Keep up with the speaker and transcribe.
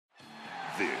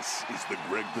This is the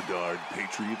Greg Bedard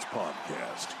Patriots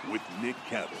Podcast with Nick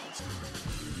Cattles.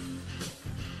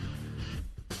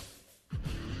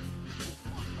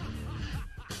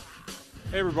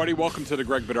 Hey everybody, welcome to the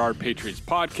Greg Bedard Patriots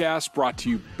Podcast, brought to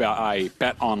you by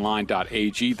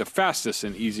betonline.ag, the fastest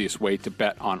and easiest way to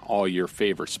bet on all your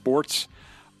favorite sports.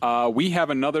 We have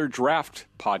another draft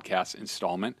podcast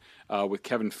installment with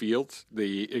Kevin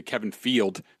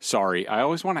Field. Sorry, I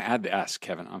always want to add the S,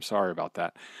 Kevin. I'm sorry about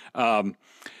that.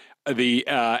 The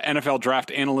NFL draft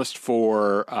analyst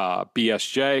for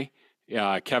BSJ.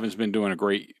 Kevin's been doing a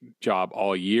great job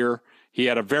all year. He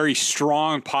had a very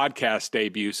strong podcast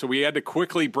debut, so we had to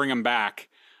quickly bring him back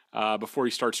before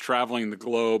he starts traveling the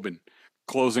globe and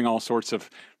closing all sorts of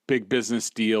big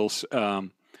business deals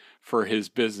for his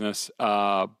business.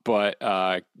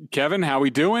 But Kevin, how we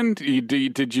doing?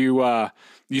 Did you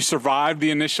survive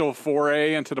the initial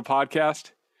foray into the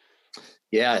podcast?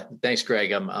 Yeah, thanks,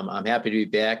 Greg. I'm happy to be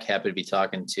back. Happy to be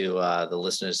talking to the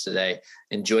listeners today.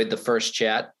 Enjoyed the first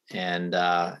chat, and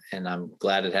I'm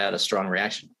glad it had a strong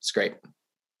reaction. It's great.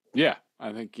 Yeah,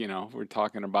 I think we're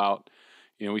talking about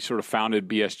we sort of founded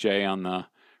BSJ on the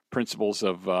principles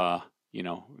of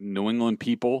New England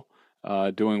people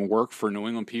doing work for New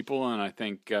England people, and I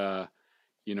think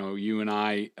you and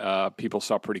I, people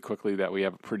saw pretty quickly that we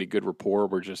have a pretty good rapport.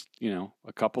 We're just,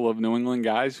 a couple of New England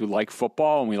guys who like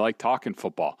football and we like talking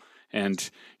football. And,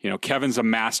 Kevin's a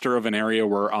master of an area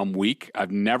where I'm weak.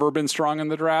 I've never been strong in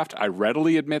the draft. I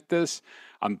readily admit this.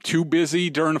 I'm too busy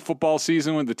during the football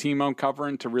season with the team I'm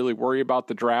covering to really worry about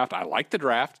the draft. I like the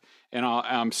draft, and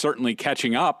I'm certainly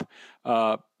catching up,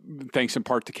 thanks in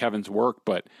part to Kevin's work.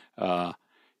 But,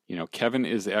 Kevin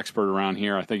is the expert around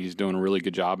here. I think he's doing a really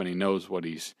good job, and he knows what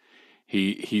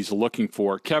he's looking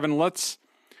for. Kevin,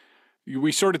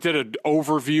 we sort of did an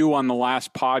overview on the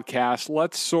last podcast.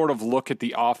 Let's sort of look at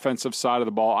the offensive side of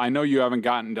the ball. I know you haven't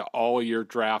gotten to all your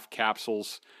draft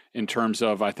capsules in terms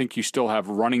of, I think you still have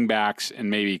running backs and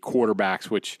maybe quarterbacks,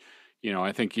 which,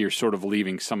 I think you're sort of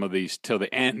leaving some of these till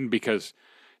the end because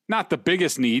not the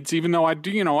biggest needs, even though I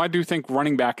do think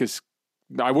running back is,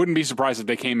 I wouldn't be surprised if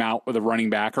they came out with a running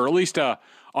back or at least a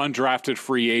undrafted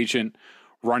free agent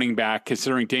running back,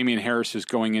 considering Damian Harris is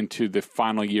going into the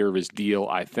final year of his deal,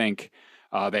 I think.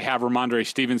 They have Ramondre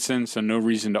Stevenson, so no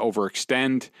reason to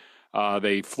overextend.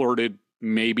 They flirted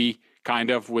maybe kind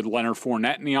of with Leonard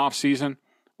Fournette in the offseason,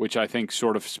 which I think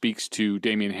sort of speaks to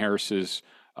Damian Harris's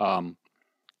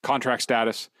contract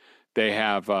status. They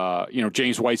have,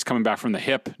 James White's coming back from the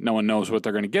hip. No one knows what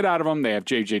they're going to get out of him. They have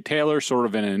J.J. Taylor, sort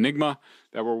of an enigma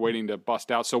that we're waiting to bust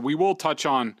out. So we will touch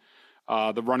on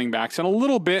the running backs and a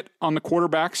little bit on the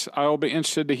quarterbacks. I'll be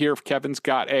interested to hear if Kevin's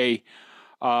got a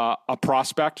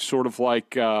prospect, sort of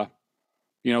like, the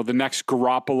next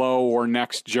Garoppolo or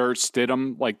next Jarrett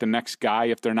Stidham, like the next guy,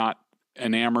 if they're not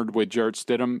enamored with Jarrett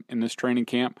Stidham in this training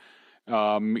camp.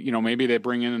 Maybe they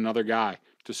bring in another guy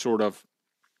to sort of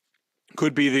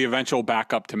could be the eventual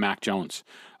backup to Mac Jones,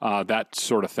 that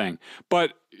sort of thing.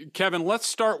 But, Kevin, let's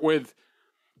start with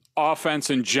offense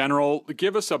in general.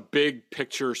 Give us a big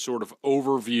picture sort of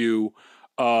overview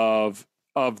of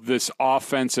this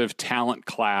offensive talent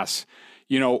class.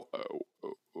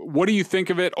 What do you think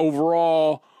of it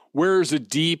overall? Where is it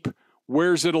deep?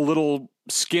 Where is it a little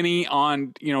skinny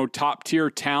on, top-tier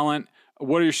talent?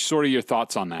 What are sort of your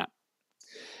thoughts on that?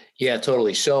 Yeah,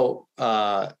 totally. So,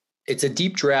 it's a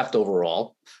deep draft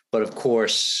overall, but of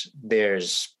course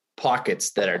there's pockets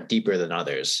that are deeper than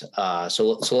others.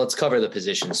 So let's cover the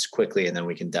positions quickly, and then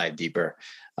we can dive deeper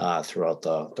throughout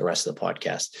the rest of the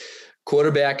podcast.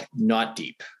 Quarterback, not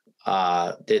deep.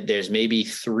 There's maybe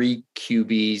 3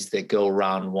 QBs that go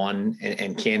round 1,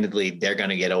 and candidly, they're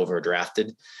going to get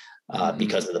overdrafted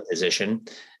because of the position.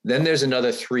 Then there's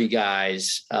another 3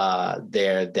 guys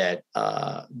there that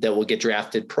will get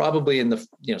drafted probably in the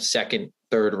second,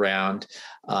 third round.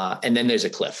 And then there's a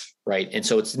cliff, right? And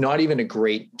so it's not even a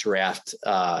great draft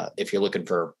if you're looking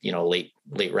for,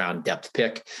 late round depth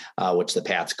pick, which the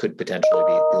Pats could potentially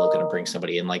be looking to bring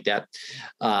somebody in like that.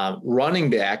 Running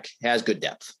back has good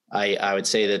depth. I would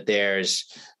say that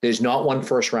there's not one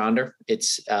first rounder.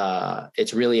 It's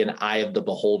really an eye of the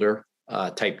beholder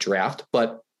type draft,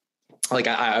 but like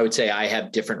I would say I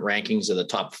have different rankings of the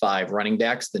top 5 running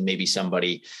backs than maybe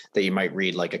somebody that you might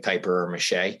read like a Kuiper or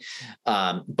Miche.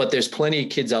 But there's plenty of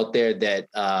kids out there that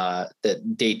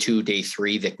day 2, day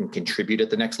 3 that can contribute at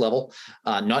the next level.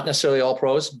 Not necessarily all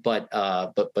pros, but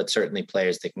certainly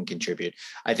players that can contribute.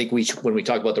 I think when we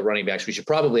talk about the running backs, we should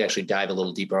probably actually dive a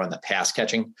little deeper on the pass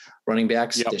catching running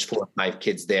backs. Yep. There's 4 or 5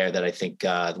 kids there that I think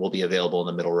will be available in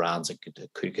the middle rounds and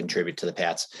could contribute to the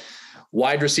Pats.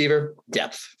 Wide receiver,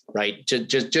 depth, right?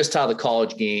 Just how the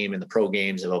college game and the pro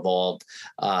games have evolved.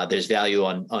 There's value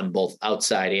on both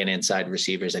outside and inside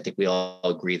receivers. I think we all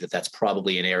agree that that's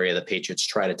probably an area the Patriots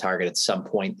try to target at some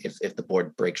point if the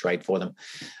board breaks right for them.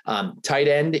 Tight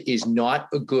end is not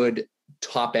a good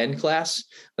top end class.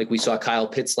 Like we saw Kyle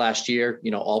Pitts last year,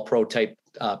 all pro type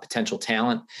potential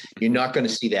talent. You're not going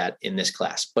to see that in this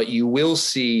class, but you will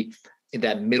see in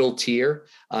that middle tier.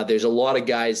 There's a lot of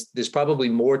guys. There's probably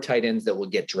more tight ends that will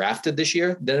get drafted this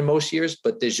year than in most years,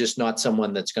 but there's just not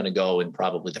someone that's going to go in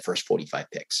probably the first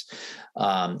 45 picks.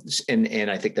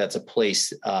 And I think that's a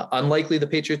place unlikely the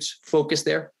Patriots focus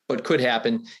there, but could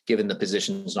happen given the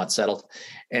position's not settled.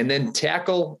 And then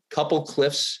tackle, couple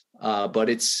cliffs, but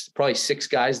it's probably 6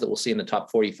 guys that we'll see in the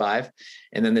top 45.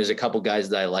 And then there's a couple guys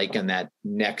that I like on that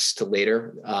next to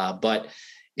later. But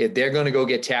if they're going to go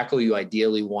get tackle, you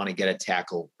ideally want to get a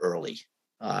tackle early.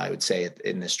 I would say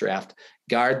in this draft.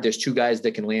 Guard, there's 2 guys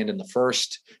that can land in the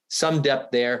first. Some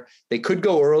depth there. They could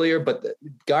go earlier, but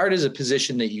guard is a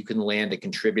position that you can land a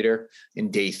contributor in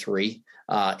day 3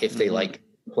 if they like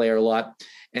the player a lot.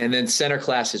 And then center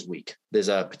class is weak. There's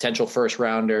a potential first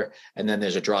rounder, and then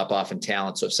there's a drop off in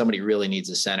talent. So if somebody really needs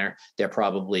a center, they're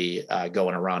probably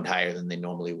going a round higher than they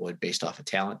normally would based off of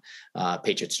talent.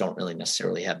 Patriots don't really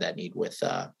necessarily have that need with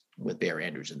Bear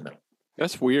Andrews in the middle.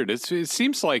 That's weird. It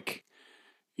seems like,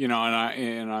 and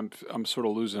I'm sort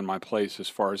of losing my place as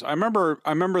far as I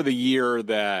remember the year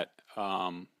that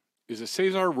is it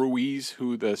Cesar Ruiz,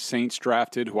 who the Saints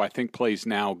drafted, who I think plays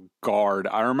now guard.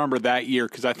 I remember that year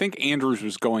because I think Andrews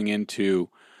was going into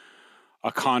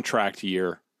a contract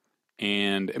year,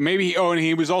 and maybe and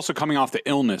he was also coming off the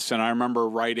illness. And I remember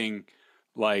writing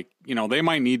they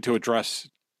might need to address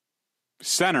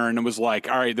center, and it was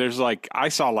like, all right, there's I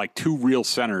saw 2 real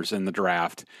centers in the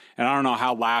draft, and I don't know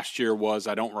how last year was.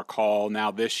 I don't recall.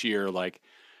 Now this year, man,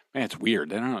 it's weird.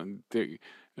 They don't know.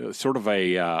 Sort of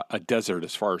a desert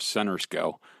as far as centers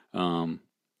go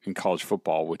in college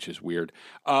football, which is weird.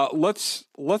 Let's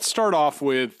start off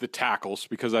with the tackles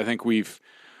because I think we've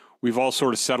all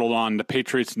sort of settled on the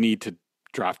Patriots need to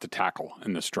draft a tackle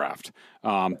in this draft.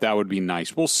 That would be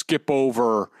nice. We'll skip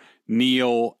over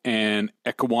Neal and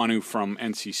Ekwonu from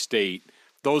NC State.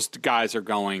 Those guys are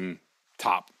going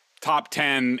top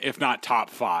 10, if not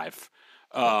top 5,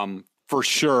 for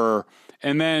sure.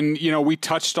 And then, we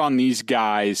touched on these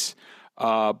guys,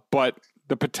 but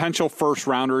the potential first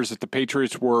rounders, if the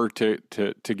Patriots were to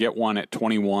get one at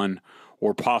 21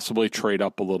 or possibly trade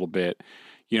up a little bit,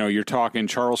 you're talking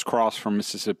Charles Cross from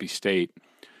Mississippi State,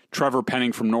 Trevor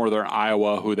Penning from Northern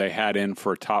Iowa, who they had in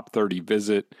for a top 30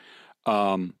 visit,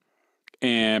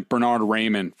 and Bernhard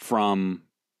Raimann from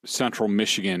Central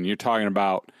Michigan. You're talking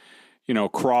about,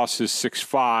 Cross is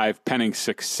 6'5", Penning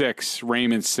 6'6",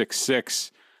 Raimann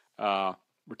 6'6".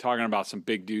 We're talking about some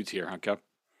big dudes here, huh, Kev?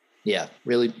 Yeah,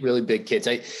 really, really big kids.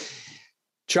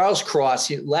 Charles Cross,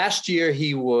 last year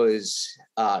he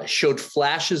showed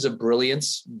flashes of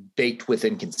brilliance baked with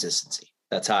inconsistency.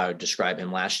 That's how I would describe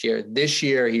him last year. This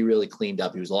year, he really cleaned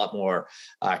up. He was a lot more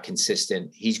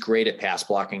consistent. He's great at pass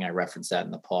blocking. I referenced that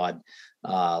in the pod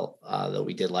that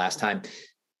we did last time.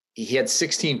 He had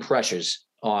 16 pressures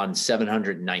on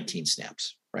 719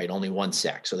 snaps. Right, only 1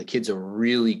 sack. So the kid's a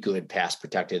really good pass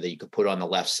protector that you could put on the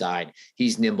left side.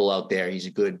 He's nimble out there. He's a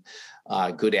good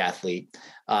athlete.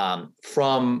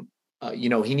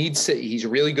 He's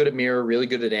really good at mirror, really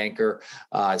good at anchor.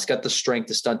 He's got the strength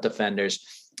to stunt defenders.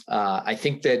 I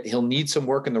think that he'll need some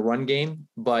work in the run game,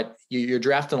 but you're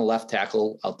drafting a left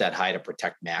tackle out that high to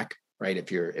protect Mac, right? If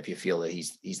you feel that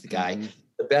he's the guy. Mm-hmm.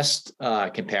 The best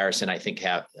comparison I think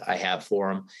I have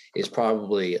for him is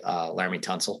probably Laremy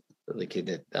Tunsil, the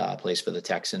kid that plays for the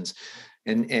Texans.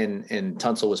 And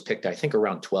Tunsil was picked, I think,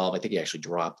 around 12. I think he actually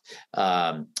dropped.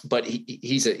 But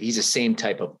he's a same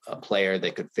type of player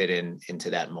that could fit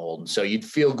into that mold. And so you'd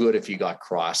feel good if you got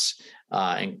Cross.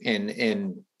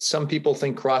 And some people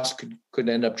think Cross could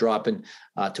end up dropping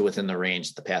to within the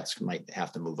range. The Pats might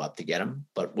have to move up to get him,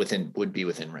 but would be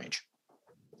within range.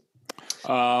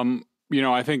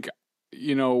 I think,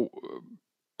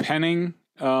 Penning,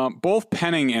 both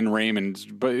Penning and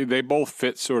Raimann, but they both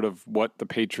fit sort of what the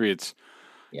Patriots,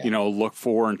 look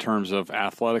for in terms of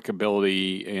athletic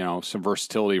ability, some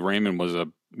versatility. Raimann was a,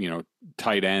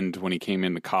 tight end when he came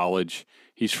into college.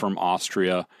 He's from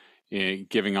Austria,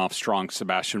 giving off strong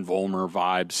Sebastian Vollmer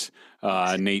vibes,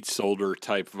 Nate Solder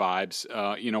type vibes.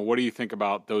 What do you think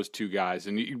about those two guys?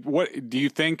 And what do you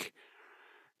think?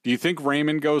 Do you think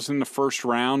Raimann goes in the first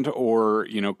round, or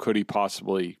could he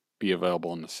possibly be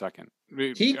available in the second?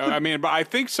 But I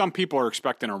think some people are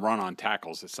expecting a run on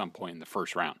tackles at some point in the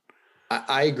first round.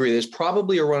 I agree. There's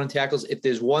probably a run on tackles. If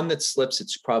there's one that slips,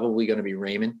 it's probably going to be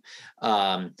Raymond.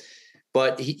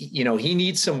 But he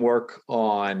needs some work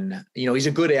on, he's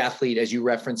a good athlete. As you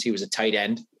referenced, he was a tight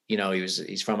end.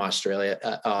 He's from Austria,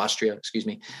 excuse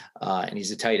me. And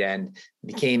he's a tight end.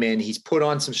 He came in, he's put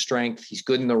on some strength. He's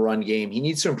good in the run game. He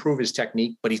needs to improve his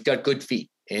technique, but he's got good feet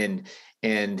and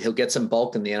he'll get some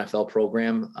bulk in the NFL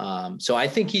program. So I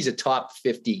think he's a top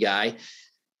 50 guy.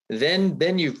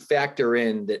 Then you factor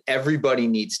in that everybody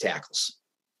needs tackles,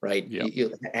 right?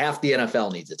 Yep. Half the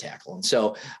NFL needs a tackle. And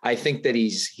so I think that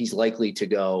he's likely to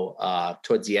go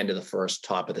towards the end of the first,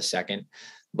 top of the second.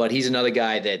 But he's another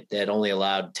guy that only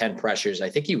allowed 10 pressures. I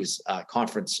think he was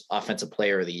conference offensive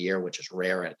player of the year, which is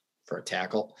rare for a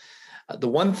tackle. The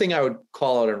one thing I would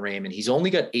call out on Raymond, he's only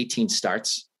got 18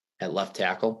 starts at left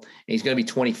tackle, and he's going to be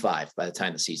 25 by the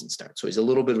time the season starts. So he's a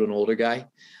little bit of an older guy.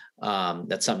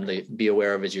 That's something to be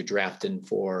aware of as you're drafting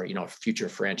for, future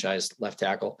franchise left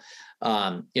tackle.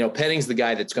 Penning's the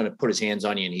guy that's going to put his hands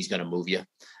on you and he's going to move you.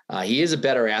 He is a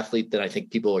better athlete than I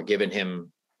think people are giving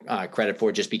him credit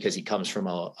for, just because he comes from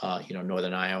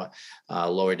Northern Iowa,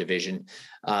 lower division.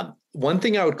 One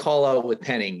thing I would call out with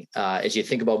Penning, as you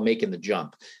think about making the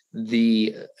jump,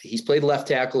 he's played left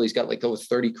tackle. He's got like over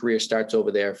 30 career starts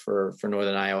over there for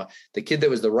Northern Iowa. The kid that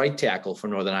was the right tackle for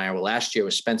Northern Iowa last year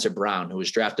was Spencer Brown, who was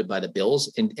drafted by the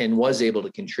Bills and was able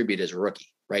to contribute as a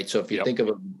rookie, right? So if you think of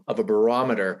a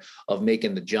barometer of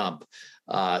making the jump,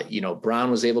 Brown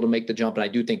was able to make the jump, and I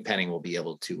do think Penning will be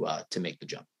able to make the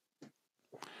jump.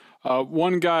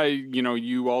 One guy,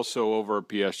 you also over at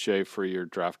BSJ for your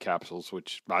draft capsules,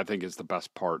 which I think is the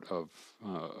best part of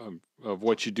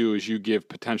what you do, is you give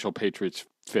potential Patriots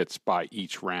fits by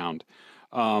each round.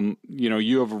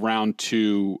 You have round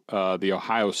 2, the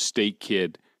Ohio State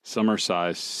kid, summer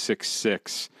size,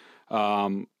 6'6".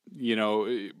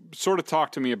 Sort of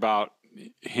talk to me about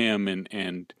him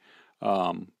and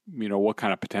what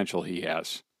kind of potential he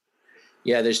has.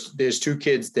 Yeah, there's 2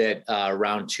 kids that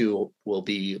round 2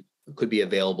 could be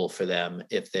available for them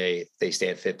if they stay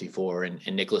at 54,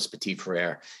 and Nicholas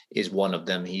Petit-Frere is one of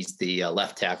them. He's the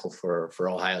left tackle for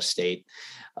Ohio State.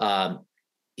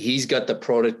 He's got the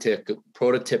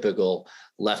prototypical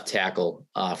left tackle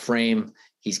frame.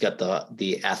 He's got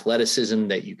the athleticism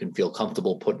that you can feel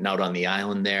comfortable putting out on the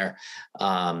island there.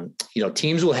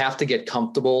 Teams will have to get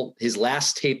comfortable. His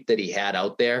last tape that he had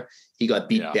out there, he got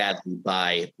beat badly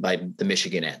by the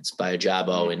Michigan ends, by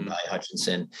Ajabo and by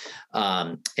Hutchinson.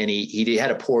 And he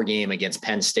had a poor game against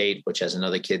Penn State, which has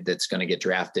another kid that's going to get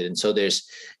drafted. And so there's,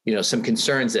 some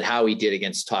concerns that how he did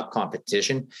against top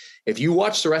competition. If you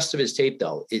watch the rest of his tape,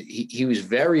 though, he was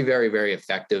very, very, very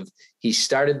effective. He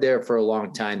started there for a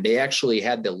long time. They actually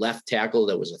had the left tackle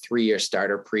that was a 3-year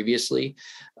starter previously,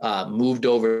 moved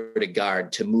over to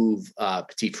guard to move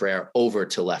Petit-Frere over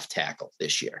to left tackle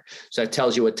this year. So that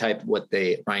tells you what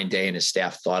Ryan Day and his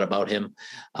staff thought about him.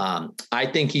 I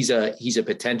think he's a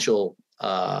potential.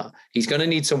 He's going to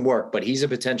need some work, but he's a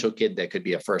potential kid that could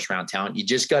be a first-round talent. You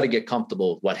just got to get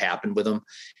comfortable with what happened with him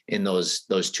in those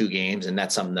 2 games, and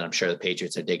that's something that I'm sure the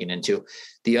Patriots are digging into.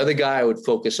 The other guy I would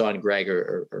focus on, Greg,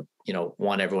 or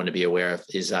want everyone to be aware of,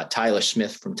 is Tyler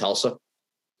Smith from Tulsa.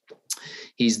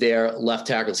 He's their left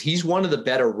tackles. He's one of the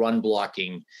better run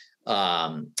blocking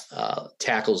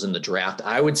tackles in the draft.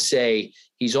 I would say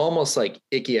he's almost like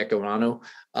Ike Ekwonu,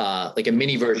 like a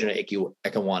mini version of Ike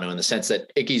Ekwonu, in the sense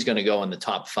that Ike's going to go in the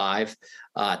top 5.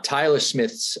 Tyler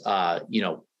Smith's, a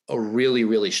really,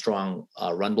 really strong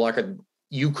run blocker.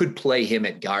 You could play him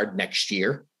at guard next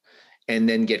year and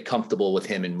then get comfortable with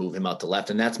him and move him out to left.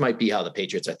 And that might be how the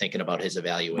Patriots are thinking about his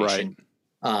evaluation.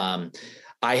 Right.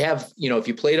 I have, if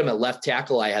you played him at left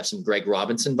tackle, I have some Greg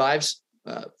Robinson vibes,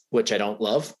 which I don't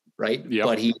love. Right. Yep.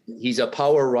 But he's a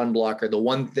power run blocker. The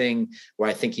one thing where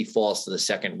I think he falls to the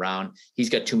second round, he's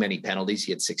got too many penalties.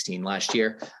 He had 16 last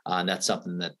year. And that's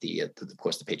something that of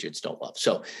course the Patriots don't love.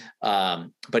 So,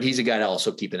 but he's a guy to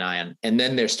also keep an eye on. And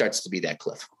then there starts to be that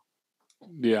cliff.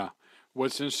 Yeah.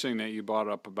 What's interesting that you brought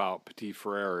up about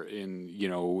Petit-Frere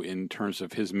in terms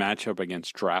of his matchup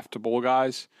against draftable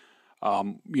guys.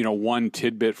 One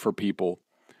tidbit for people,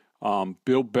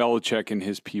 Bill Belichick and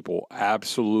his people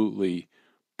absolutely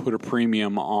put a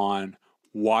premium on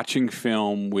watching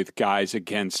film with guys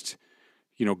against,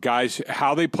 guys,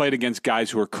 how they played against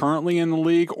guys who are currently in the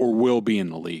league or will be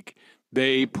in the league.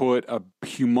 They put a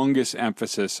humongous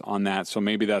emphasis on that. So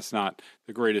maybe that's not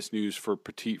the greatest news for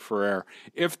Petit-Frere.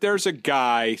 If there's a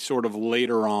guy sort of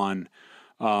later on,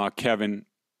 Kevin,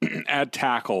 at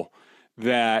tackle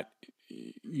that,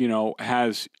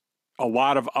 has a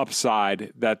lot of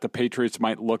upside that the Patriots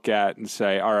might look at and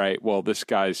say, all right, well, this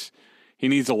guy's, he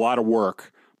needs a lot of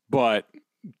work, but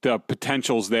the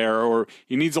potential's there, or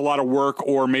he needs a lot of work,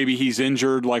 or maybe he's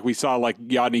injured, like we saw, like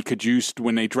Yadni Kajust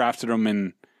when they drafted him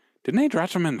in. Didn't they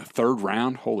draft him in the third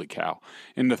round? Holy cow!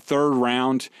 In the third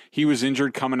round, he was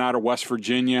injured coming out of West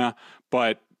Virginia,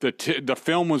 but the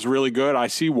film was really good. I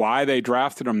see why they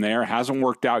drafted him there. Hasn't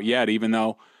worked out yet, even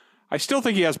though I still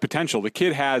think he has potential. The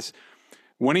kid has.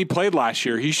 When he played last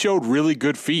year, he showed really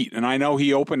good feet, and I know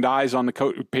he opened eyes on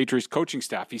the Patriots coaching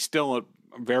staff. He's still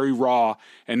very raw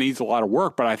and needs a lot of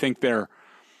work, but I think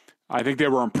they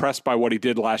were impressed by what he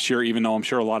did last year, even though I'm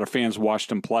sure a lot of fans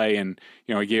watched him play, and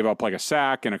he gave up like a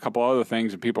sack and a couple other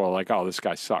things, and people are like, "Oh, this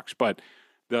guy sucks." But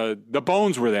the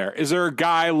bones were there. Is there a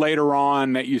guy later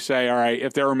on that you say, all right,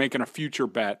 if they were making a future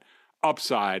bet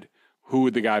upside, who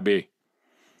would the guy be?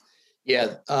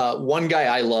 Yeah, one guy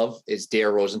I love is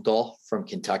Dare Rosenthal from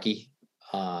Kentucky.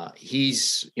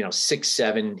 He's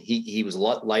 6'7". He was a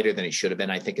lot lighter than he should have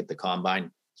been, I think, at the combine.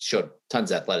 Showed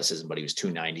tons of athleticism, but he was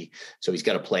 290. So he's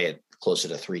got to play it closer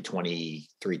to 320,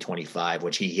 325,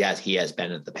 which he has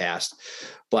been in the past.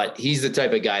 But he's the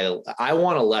type of guy that I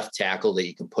want a left tackle that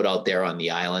you can put out there on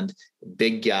the island.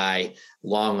 Big guy,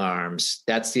 long arms.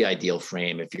 That's the ideal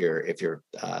frame if you're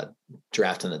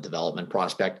drafting a development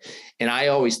prospect. And I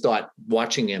always thought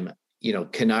watching him,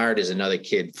 Kennard is another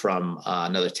kid from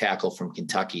another tackle from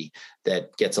Kentucky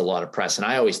that gets a lot of press. And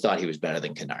I always thought he was better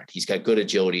than Kennard. He's got good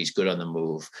agility. He's good on the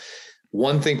move.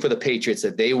 One thing for the Patriots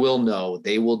that they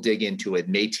will dig into it,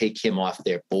 may take him off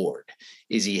their board,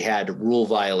 is he had rule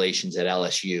violations at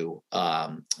LSU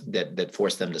that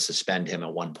forced them to suspend him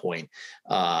at one point,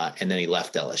 and then he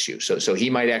left LSU. So he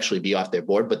might actually be off their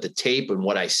board. But the tape and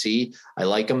what I see, I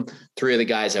like him. Three of the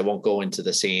guys, I won't go into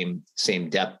the same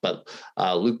depth, but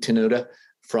Luke Tenuta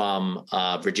from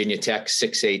Virginia Tech,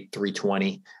 6'8",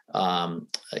 320.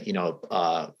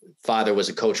 Father was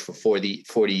a coach for 40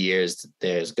 years.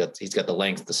 He's got the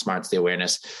length, the smarts, the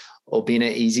awareness.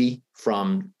 Obina Easy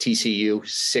from TCU,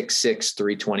 6'6",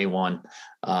 321.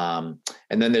 And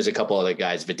then there's a couple other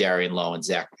guys, Vidarian Lowe and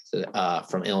Zach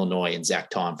from Illinois, and Zach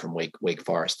Tom from Wake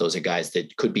Forest. Those are guys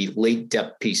that could be late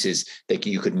depth pieces that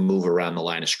you could move around the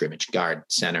line of scrimmage, guard,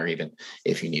 center, even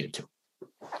if you needed to.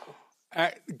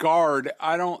 At guard,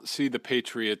 I don't see the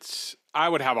Patriots. I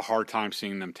would have a hard time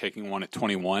seeing them taking one at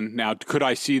 21. Now, could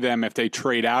I see them if they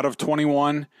trade out of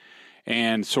 21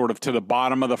 and sort of to the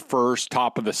bottom of the first,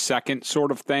 top of the second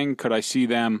sort of thing? Could I see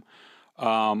them,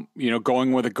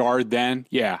 going with a guard then?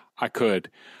 Yeah, I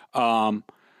could. When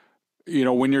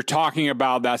you're talking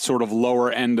about that sort of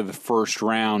lower end of the first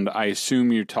round, I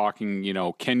assume you're talking,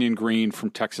 Kenyon Green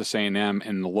from Texas A&M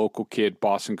and the local kid,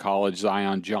 Boston College,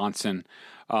 Zion Johnson.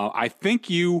 I think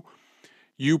you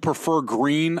prefer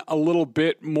Green a little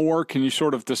bit more. Can you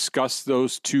sort of discuss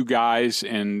those two guys?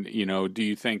 And, do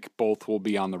you think both will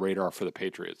be on the radar for the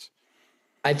Patriots?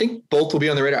 I think both will be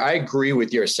on the radar. I agree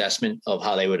with your assessment of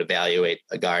how they would evaluate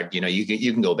a guard.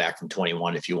 You can go back from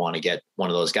 21 if you want to get one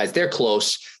of those guys. They're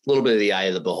close, a little bit of the eye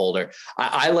of the beholder.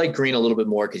 I like Green a little bit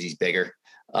more because he's bigger.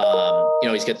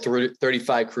 He's got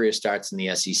 35 career starts in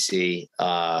the SEC.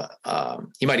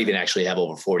 He might even actually have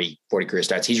over 40 career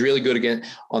starts. He's really good again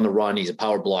on the run. He's a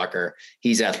power blocker.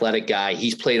 He's an athletic guy.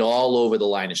 He's played all over the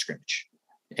line of scrimmage.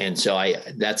 And so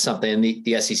that's something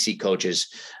the SEC coaches,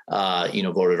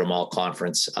 voted him all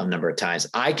conference a number of times.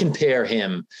 I compare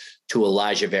him to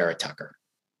Elijah Vera Tucker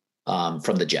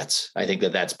from the Jets. I think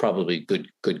that's probably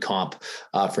good comp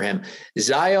for him.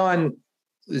 Zion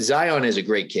is a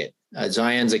great kid.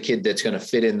 Zion's a kid that's going to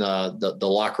fit in the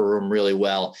locker room really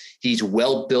well. He's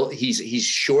well built. He's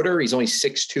shorter. He's only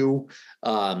 6'2",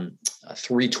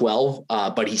 312,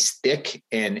 but he's thick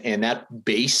and that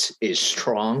base is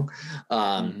strong.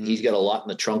 He's got a lot in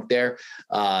the trunk there.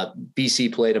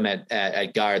 BC played him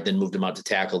at guard, then moved him out to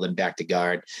tackle, then back to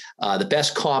guard. The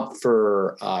best comp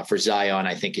for Zion,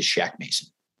 I think, is Shaq Mason.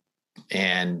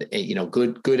 And,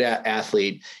 good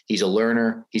athlete. He's a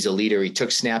learner. He's a leader. He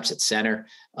took snaps at center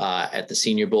at the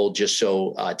Senior Bowl just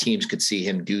so teams could see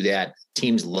him do that.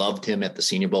 Teams loved him at the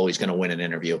Senior Bowl. He's going to win an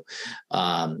interview.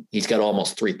 He's got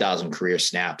almost 3,000 career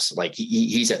snaps. Like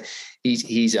he's a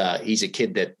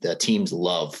kid that the teams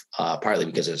love, partly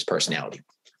because of his personality.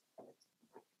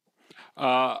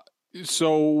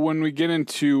 So when we get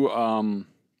into,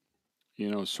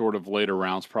 sort of later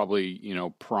rounds, probably,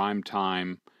 prime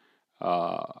time,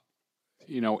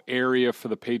 area for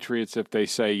the Patriots, if they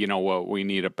say, we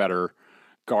need a better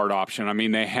guard option. I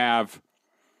mean, they have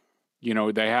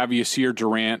Yasir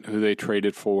Durant, who they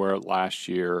traded for last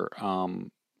year.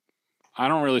 I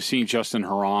don't really see Justin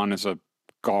Herron as a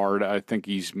guard. I think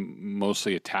he's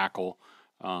mostly a tackle.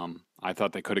 I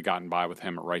thought they could have gotten by with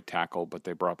him at right tackle, but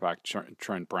they brought back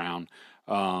Trent Brown.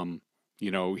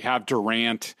 We have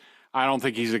Durant. I don't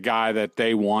think he's a guy that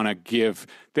they want to give.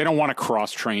 They don't want to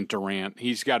cross-train Durant.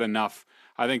 He's got enough.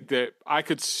 I think that I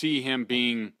could see him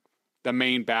being the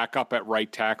main backup at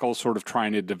right tackle, sort of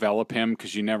trying to develop him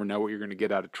because you never know what you're going to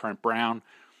get out of Trent Brown.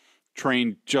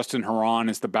 Train Justin Herron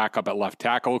as the backup at left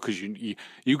tackle because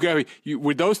you go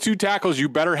with those two tackles, you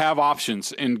better have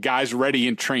options and guys ready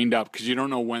and trained up because you don't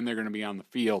know when they're going to be on the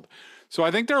field. So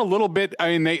I think they're a little bit.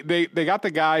 I mean, they got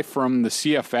the guy from the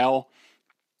CFL.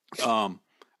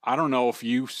 I don't know if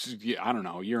I don't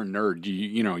know. You're a nerd.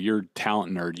 You're a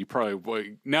talent nerd. You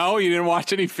probably no. You didn't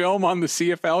watch any film on the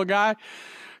CFL guy.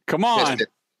 Come on.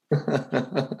 You're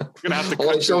gonna have to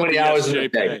cut so many hours in a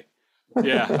day.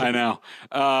 Yeah, I know.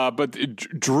 But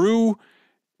Drew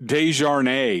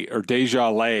Desjardins or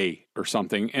Desjardins or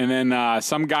something, and then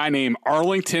some guy named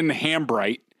Arlington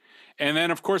Hambright, and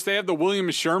then of course they have the William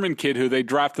Sherman kid who they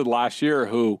drafted last year,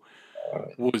 who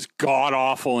was god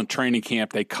awful in training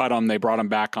camp. They cut him. They brought him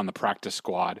back on the practice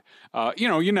squad.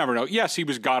 You never know. Yes, he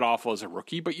was god awful as a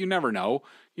rookie, but you never know.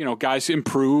 Guys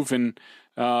improve, and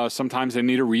sometimes they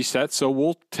need a reset. So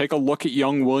we'll take a look at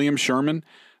young William Sherman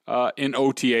in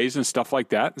OTAs and stuff like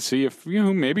that and see if,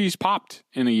 maybe he's popped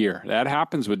in a year. That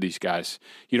happens with these guys.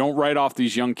 You don't write off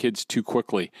these young kids too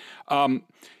quickly.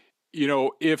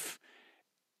 If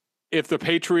the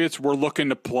Patriots were looking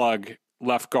to plug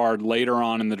left guard later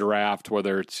on in the draft,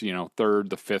 whether it's,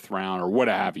 third, the fifth round or what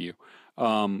have you,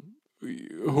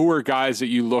 who are guys that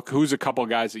you who's a couple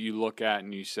guys that you look at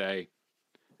and you say,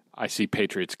 I see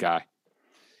Patriots guy?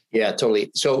 Yeah,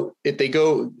 totally. So if they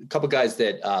go a couple guys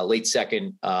that late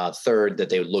second, third that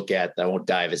they would look at, I won't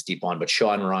dive as deep on, but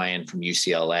Sean Ryan from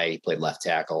UCLA, he played left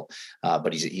tackle,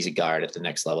 but he's a guard at the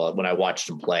next level. When I watched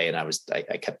him play, and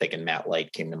I kept thinking Matt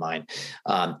Light came to mind.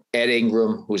 Ed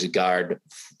Ingram, who's a guard,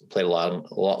 played a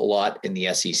lot in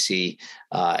the SEC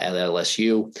at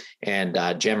LSU, and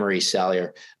Jemery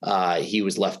Salyer, he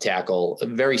was left tackle, a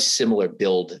very similar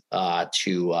build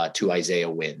to Isaiah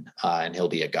Wynn, and he'll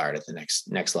be a guard at the next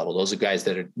level. Those are guys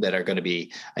that are going to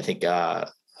be, I think,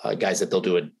 guys that they'll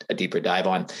do a deeper dive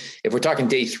on. If we're talking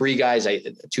day three guys,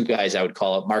 two guys I would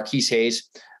call it Marquise Hayes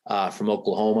from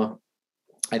Oklahoma.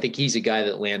 I think he's a guy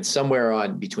that lands somewhere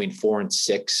on between 4 and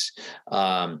 6.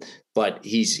 But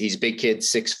he's a big kid,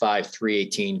 6'5",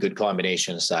 318, good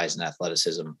combination of size and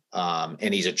athleticism.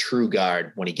 And he's a true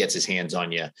guard when he gets his hands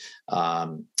on you.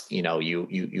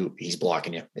 He's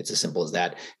blocking you. It's as simple as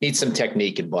that. Needs some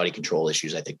technique and body control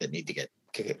issues, I think, that need to get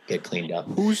cleaned up.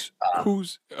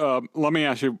 Let me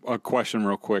ask you a question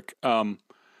real quick.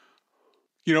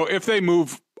 If they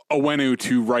move Owenu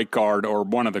to right guard or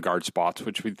one of the guard spots,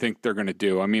 which we think they're going to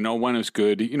do. I mean, Owenu's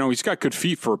good. He's got good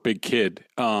feet for a big kid.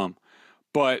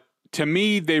 But to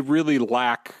me, they really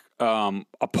lack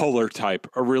a puller type,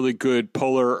 a really good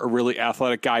puller, a really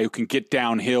athletic guy who can get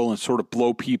downhill and sort of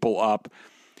blow people up.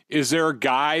 Is there a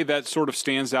guy that sort of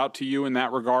stands out to you in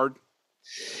that regard?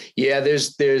 Yeah,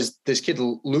 there's this kid,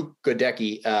 Luke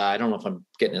Godecki. I don't know if I'm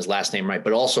getting his last name right,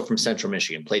 but also from Central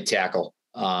Michigan, played tackle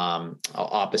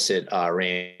opposite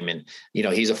Raymond.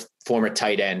 He's a former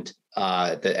tight end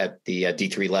at the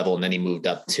D3 level, and then he moved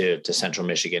up to Central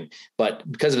Michigan. But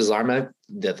because of his arm,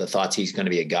 the thoughts he's going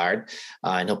to be a guard,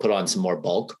 and he'll put on some more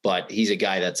bulk. But he's a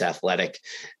guy that's athletic.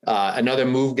 Another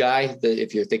move guy that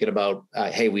if you're thinking about,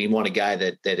 hey, we want a guy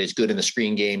that is good in the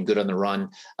screen game, good on the run.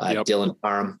 Dylan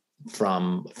Parham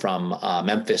from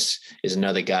Memphis is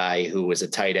another guy who was a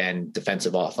tight end,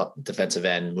 defensive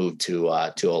end, moved to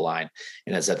O-line,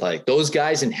 and as athletic. Those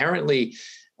guys inherently,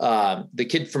 the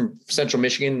kid from Central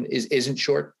Michigan isn't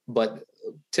short, but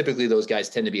typically those guys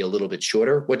tend to be a little bit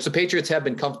shorter, which the Patriots have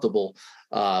been comfortable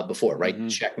before, right? Mm-hmm.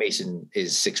 Shaq Mason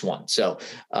is 6'1". So,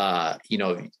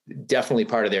 definitely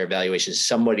part of their evaluation is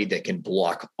somebody that can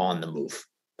block on the move.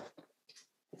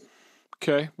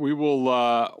 Okay, we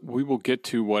will get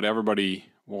to what everybody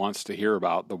wants to hear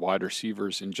about, the wide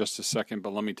receivers, in just a second.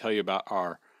 But let me tell you about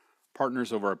our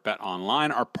partners over at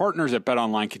BetOnline. Our partners at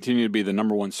BetOnline continue to be the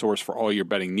number one source for all your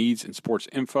betting needs and sports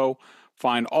info.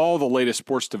 Find all the latest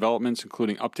sports developments,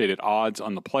 including updated odds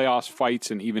on the playoffs, fights,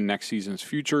 and even next season's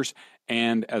futures.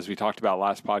 And as we talked about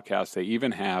last podcast, they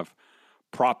even have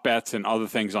prop bets and other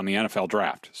things on the NFL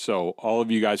draft. So all of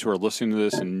you guys who are listening to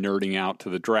this and nerding out to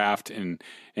the draft and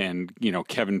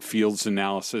Kevin Fields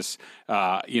analysis,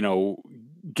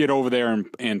 get over there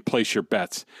and place your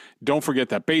bets. Don't forget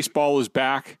that baseball is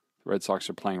back. The Red Sox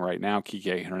are playing right now.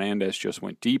 Kike Hernandez just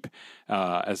went deep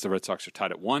as the Red Sox are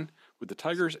tied at 1 with the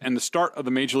Tigers, and the start of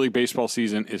the Major League Baseball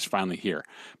season is finally here.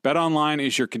 BetOnline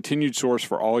is your continued source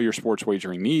for all your sports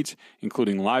wagering needs,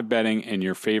 including live betting and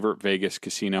your favorite Vegas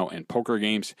casino and poker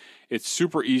games. It's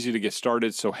super easy to get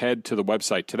started, so head to the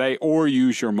website today or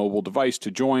use your mobile device to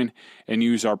join and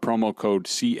use our promo code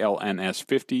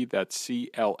CLNS50, that's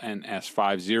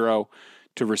CLNS50,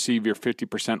 to receive your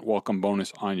 50% welcome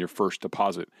bonus on your first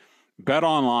deposit.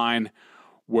 BetOnline,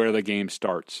 where the game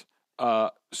starts.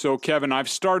 So, Kevin, I've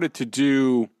started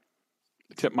to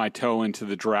tip my toe into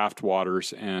the draft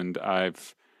waters, and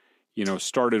I've,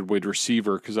 started with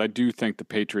receiver because I do think the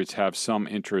Patriots have some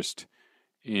interest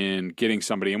in getting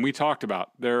somebody. And we talked about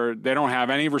they don't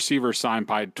have any receivers signed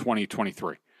by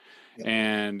 2023. Yeah.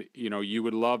 And, you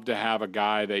would love to have a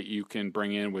guy that you can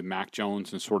bring in with Mac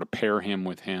Jones and sort of pair him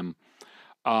with him.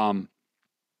 I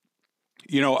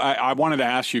wanted to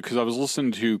ask you because I was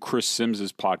listening to Chris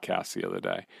Sims's podcast the other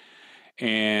day.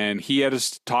 And he had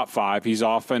his top 5. He's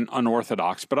often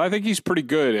unorthodox, but I think he's pretty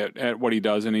good at what he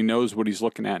does, and he knows what he's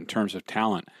looking at in terms of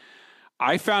talent.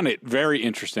 I found it very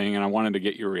interesting, and I wanted to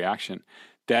get your reaction,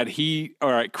 that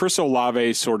Chris Olave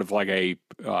is sort of like a,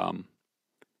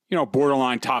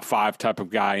 borderline top 5 type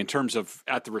of guy in terms of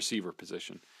at the receiver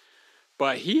position.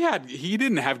 But he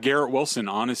didn't have Garrett Wilson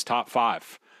on his top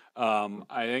 5.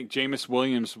 I think Jameson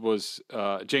Williams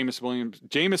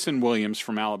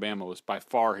from Alabama was by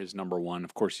far his number 1.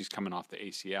 Of course, he's coming off the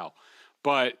ACL.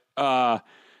 But I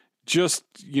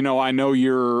know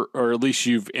or at least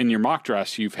in your mock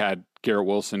drafts, you've had Garrett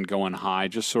Wilson going high.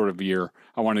 Just sort of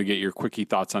I wanted to get your quickie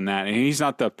thoughts on that. And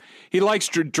he likes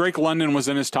Drake London was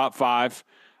in his top 5.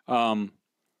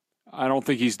 I don't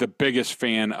think he's the biggest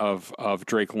fan of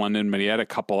Drake London, but he had a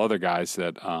couple other guys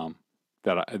that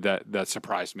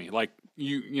surprised me. Like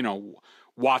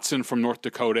Watson from North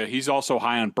Dakota. He's also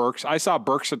high on Burks. I saw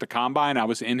Burks at the combine. I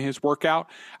was in his workout.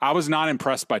 I was not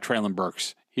impressed by Treylon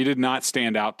Burks. He did not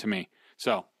stand out to me.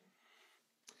 So.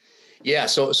 Yeah.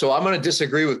 So I'm going to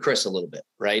disagree with Chris a little bit.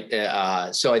 Right.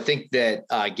 So I think that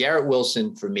Garrett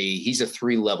Wilson, for me, he's a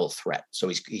 3-level threat. So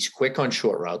he's quick on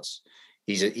short routes.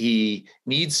 He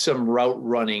needs some route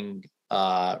running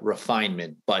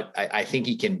refinement, but I think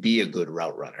he can be a good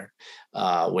route runner,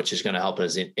 which is going to help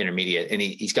as intermediate. And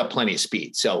he's got plenty of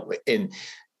speed. So in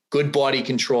good body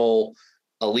control,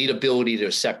 elite ability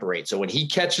to separate. So when he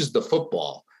catches the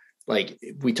football, like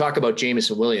we talk about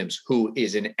Jameson Williams, who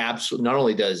is an absolute, not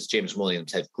only does Jameson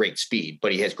Williams have great speed,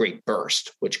 but he has great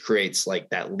burst, which creates like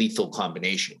that lethal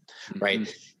combination,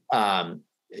 right?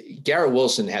 Garrett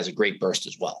Wilson has a great burst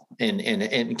as well.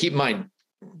 And keep in mind,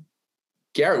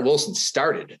 Garrett Wilson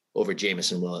started over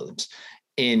Jameson Williams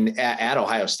at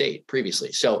Ohio State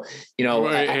previously. So,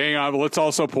 hang on. Let's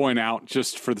also point out,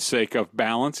 just for the sake of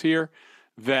balance here,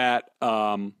 that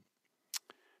who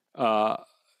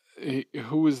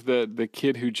was the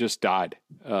kid who just died?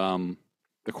 The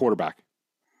quarterback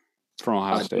from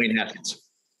Ohio State.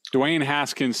 Dwayne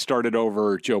Haskins started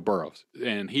over Joe Burrows,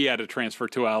 and he had to transfer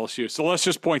to LSU. So let's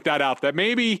just point that out, that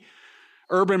maybe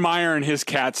Urban Meyer and his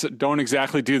cats don't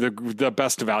exactly do the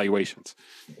best evaluations.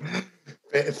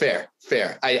 Fair.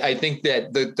 I think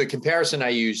that the comparison I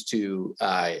use to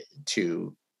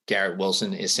Garrett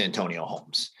Wilson is Santonio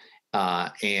Holmes.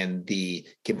 And the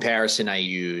comparison I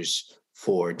use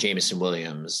for Jameson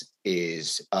Williams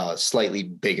is slightly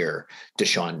bigger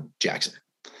Deshaun Jackson.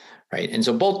 Right. And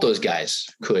so both those guys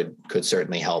could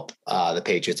certainly help the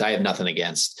Patriots. I have nothing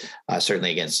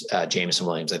certainly against Jameson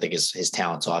Williams. I think his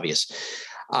talent's obvious.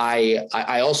 I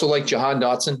also like Jahan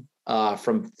Dotson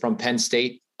from Penn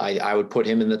State. I would put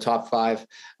him in the top 5,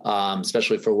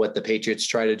 especially for what the Patriots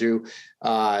try to do.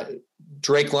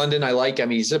 Drake London, I like. I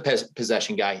mean, he's a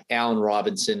possession guy. Allen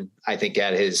Robinson, I think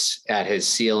at his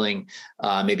ceiling,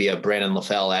 maybe a Brandon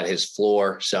LaFell at his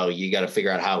floor. So you got to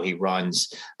figure out how he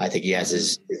runs. I think he has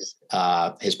his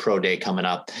pro day coming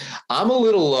up. I'm a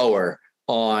little lower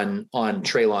on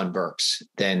Treylon Burks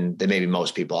than maybe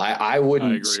most people. I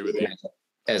wouldn't agree with you.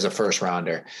 As a first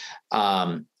rounder.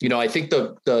 I think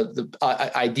the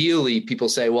ideally people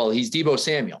say, well, he's Deebo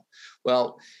Samuel.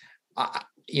 Well,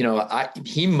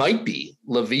 he might be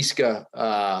Laviska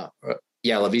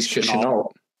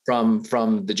Shenault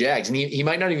from the Jags. And he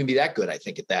might not even be that good, I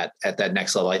think, at that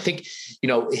next level. I think,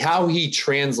 how he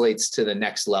translates to the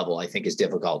next level, I think is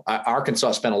difficult.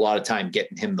 Arkansas spent a lot of time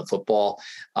getting him the football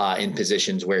in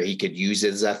positions where he could use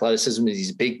his athleticism. He's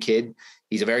a big kid.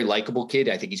 He's a very likable kid.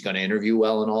 I think he's going to interview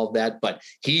well and all of that, but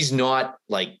he's not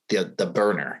like the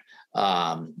burner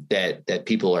that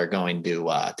people are going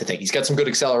to think. He's got some good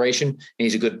acceleration and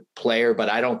he's a good player, but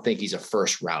I don't think he's a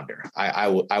first rounder.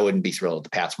 I wouldn't be thrilled if the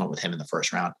Pats went with him in the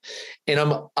first round. And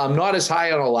I'm not as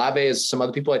high on Olave as some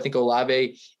other people. I think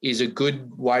Olave is a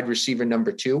good wide receiver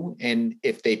number 2. And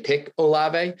if they pick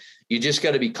Olave, you just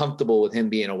got to be comfortable with him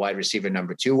being a wide receiver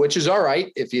number 2, which is all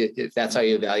right if that's how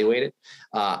you evaluate it.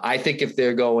 I think if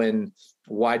they're going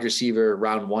wide receiver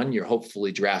round 1, you're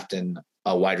hopefully drafting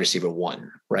a wide receiver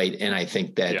 1, right? And I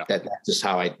think that's just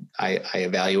how I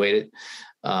evaluate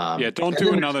it. Don't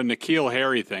do another N'Keal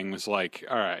Harry thing. Was like,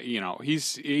 all right,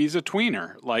 he's a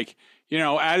tweener. Like,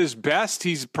 at his best,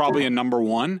 he's probably a number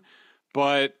 1,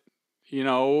 but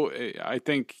I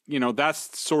think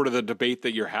that's sort of the debate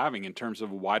that you're having in terms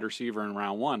of a wide receiver in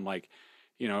round 1. Like,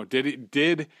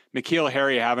 did N'Keal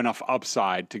Harry have enough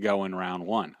upside to go in round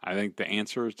 1? I think the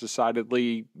answer is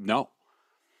decidedly no.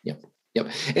 Yep.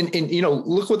 And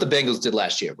look what the Bengals did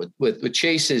last year with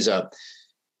Chase is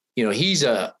he's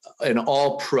an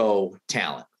all pro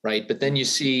talent, right? But then you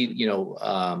see,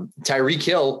 Tyreek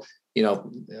Hill,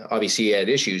 obviously he had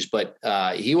issues, but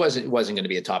he wasn't going to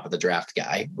be a top of the draft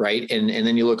guy. Right. And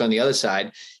then you look on the other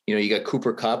side, you got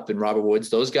Cooper Kupp and Robert Woods,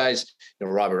 those guys,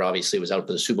 Robert obviously was out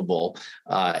for the Super Bowl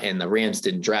and the Rams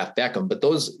didn't draft Beckham, but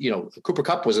those, Cooper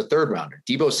Kupp was a 3rd rounder.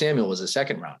 Deebo Samuel was a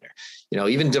 2nd rounder,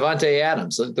 even Devontae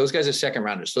Adams, those guys are 2nd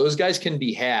rounders. So those guys can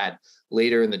be had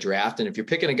later in the draft. And if you're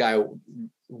picking a guy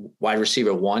wide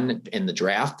receiver 1 in the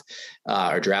draft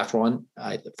or draft 1,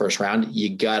 the first round,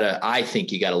 I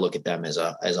think you gotta look at them as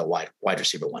a wide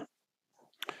receiver 1.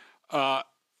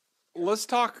 Let's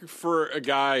talk for a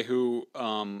guy who,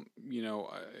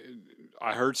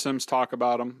 I heard Sims talk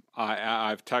about him.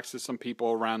 I've texted some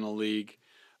people around the league,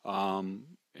 and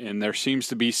there seems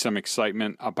to be some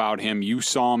excitement about him. You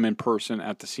saw him in person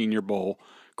at the Senior Bowl.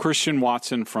 Christian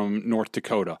Watson from North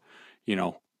Dakota,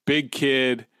 big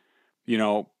kid,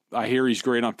 I hear he's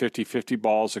great on 50-50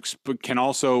 balls, can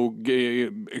also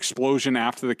get explosion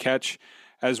after the catch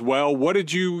as well. What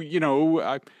did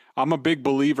I'm a big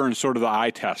believer in sort of the eye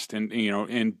test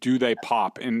and do they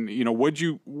pop? And, what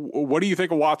do you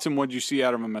think of Watson? What did you see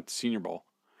out of him at the Senior Bowl?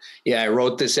 Yeah, I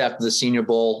wrote this after the Senior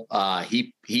Bowl.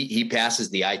 He passes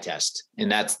the eye test, and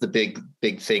that's the big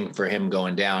thing for him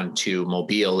going down to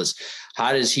Mobile is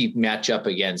how does he match up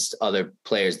against other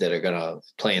players that are going to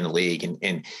play in the league?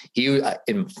 And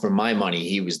for my money,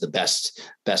 he was the best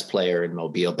player in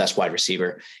Mobile, best wide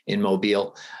receiver in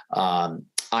Mobile.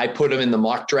 I put him in the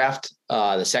mock draft,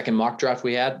 the second mock draft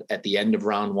we had at the end of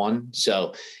round 1.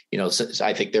 So,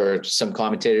 I think there are some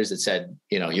commentators that said,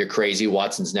 you're crazy.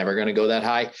 Watson's never going to go that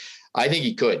high. I think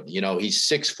he could. He's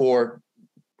 6'4",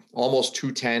 almost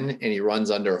 210, and he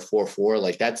runs under a 4.4.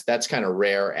 Like that's kind of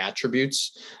rare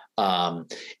attributes. And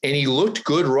he looked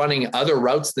good running other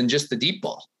routes than just the deep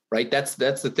ball, right? That's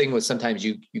the thing with sometimes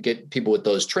you get people with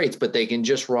those traits, but they can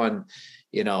just run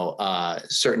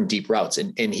certain deep routes.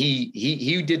 And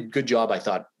he did a good job, I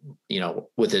thought,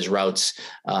 with his routes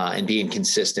and being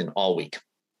consistent all week.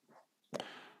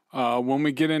 When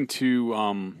we get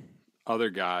into other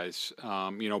guys,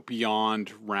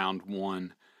 beyond round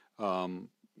 1,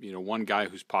 one guy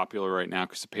who's popular right now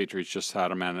because the Patriots just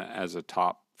had him as a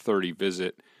top 30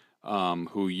 visit, who at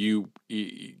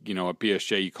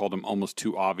BSJ, you called him almost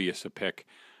too obvious a pick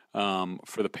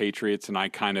for the Patriots. And I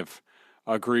kind of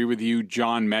agree with you.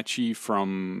 John Mechie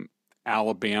from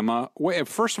Alabama. Wait,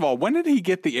 first of all, when did he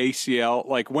get the ACL?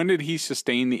 Like, when did he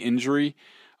sustain the injury?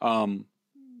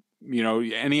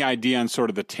 Any idea on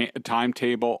sort of the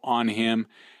timetable on him?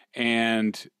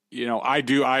 And, I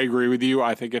agree with you.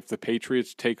 I think if the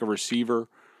Patriots take a receiver,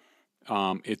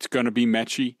 it's going to be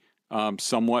Mechie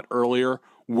somewhat earlier.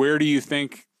 Where do you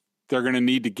think they're going to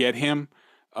need to get him?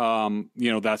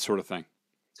 That sort of thing.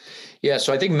 Yeah,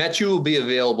 so I think Mechie will be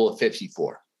available at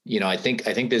 54. I think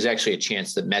there's actually a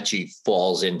chance that Mechie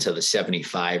falls into the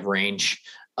 75 range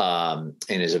and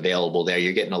is available there.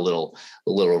 You're getting a little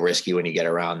risky when you get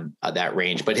around that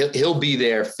range, but he'll be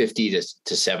there 50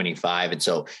 to 75. And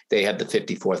so they have the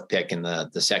 54th pick in the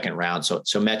second round. So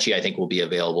Mechie, I think, will be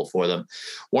available for them.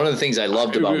 One of the things I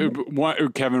loved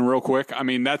about Kevin, real quick. I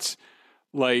mean, that's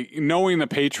like knowing the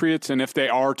Patriots, and if they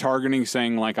are targeting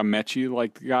saying like a Mechie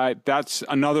like guy, that's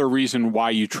another reason why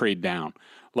you trade down.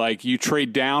 Like you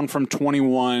trade down from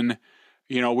 21,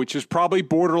 which is probably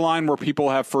borderline where people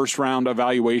have first round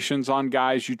evaluations on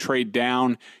guys. You trade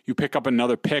down, you pick up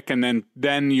another pick, and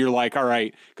then you're like, all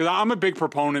right, because I'm a big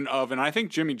proponent of, and I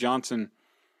think Jimmy Johnson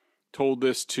told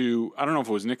this to, I don't know if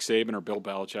it was Nick Saban or Bill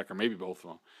Belichick or maybe both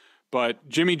of them, but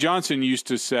Jimmy Johnson used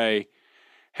to say,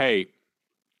 hey,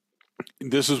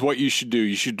 this is what you should do.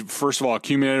 You should, first of all,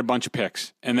 accumulate a bunch of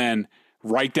picks. And then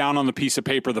write down on the piece of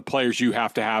paper the players you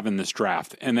have to have in this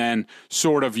draft, and then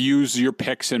sort of use your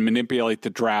picks and manipulate the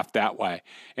draft that way.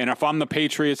 And if I'm the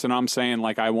Patriots and I'm saying,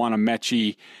 like, I want a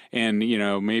Mechie and, you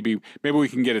know, maybe we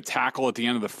can get a tackle at the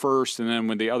end of the first, and then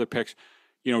with the other picks,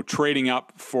 you know, trading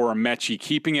up for a Mechie,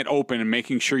 keeping it open and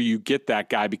making sure you get that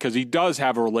guy, because he does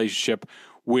have a relationship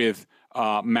with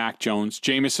Mac Jones.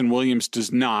 Jameson Williams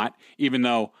does not, even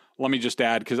though, let me just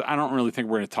add, because I don't really think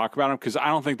we're going to talk about him, because I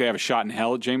don't think they have a shot in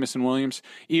hell at Jameson Williams.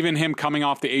 Even him coming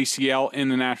off the ACL in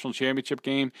the national championship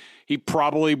game, he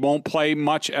probably won't play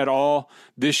much at all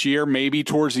this year, maybe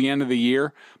towards the end of the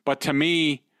year. But to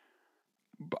me,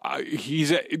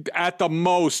 he's at the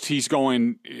most, he's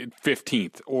going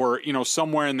 15th or, you know,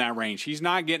 somewhere in that range. He's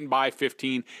not getting by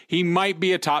 15. He might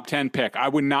be a top 10 pick. I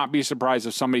would not be surprised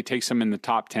if somebody takes him in the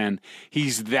top 10.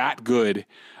 He's that good.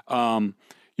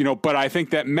 You know, but I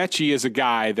think that Mechie is a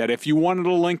guy that if you wanted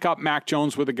to link up Mac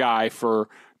Jones with a guy for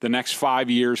the next 5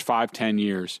 years, 10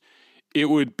 years, it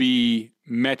would be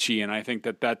Mechie. And I think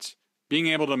that that's being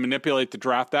able to manipulate the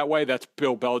draft that way. That's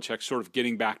Bill Belichick sort of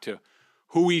getting back to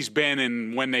who he's been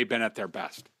and when they've been at their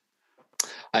best.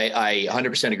 I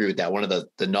 100% agree with that. One of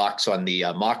the knocks on the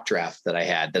mock draft that I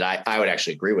had that I would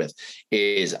actually agree with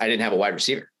is I didn't have a wide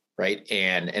receiver. Right.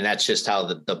 And that's just how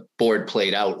the board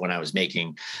played out when I was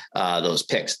making those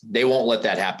picks. They won't let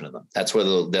that happen to them. That's where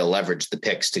they'll leverage the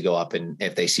picks to go up. And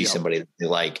if they see somebody that they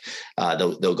like,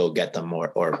 they'll go get them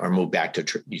or move back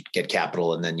to get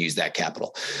capital and then use that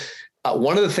capital.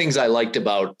 One of the things I liked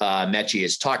about Mechie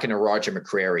is talking to Roger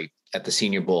McCreary at the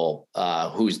Senior Bowl,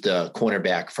 who's the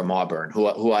cornerback from Auburn,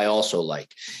 who I also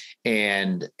like.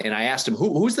 And I asked him,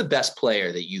 who's the best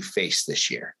player that you faced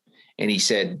this year? And he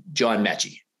said, John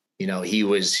Mechie. You know, he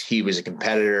was a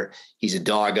competitor. He's a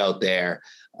dog out there.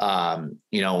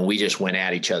 You know, and we just went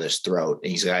at each other's throat.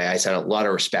 And I had a lot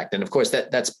of respect. And of course,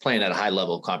 that's playing at a high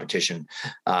level of competition.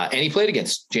 And he played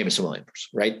against Jameson Williams,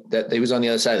 right? That he was on the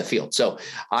other side of the field. So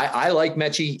I like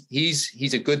Mechie.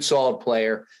 He's a good, solid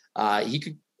player. He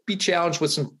could be challenged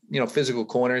with some, you know, physical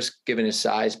corners given his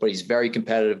size, but he's very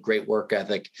competitive, great work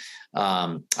ethic.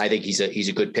 I think he's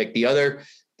a good pick. The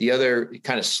other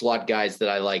kind of slot guys that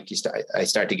I like, I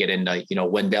start to get into, you know,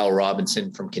 Wendell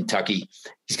Robinson from Kentucky.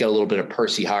 He's got a little bit of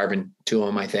Percy Harvin to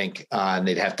him, I think. And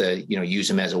they'd have to, you know, use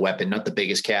him as a weapon. Not the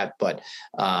biggest cat, but,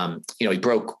 you know, he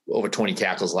broke over 20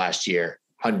 tackles last year,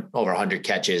 over 100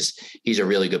 catches. He's a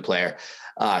really good player.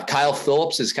 Kyle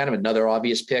Phillips is kind of another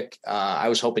obvious pick. I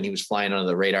was hoping he was flying under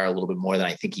the radar a little bit more than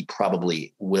I think he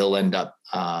probably will end up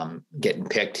getting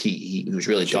picked. He was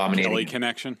really dominating. Kelly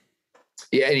connection.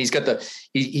 Yeah, and he's got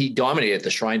he dominated at the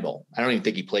Shrine Bowl. I don't even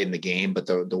think he played in the game, but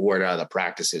the word out of the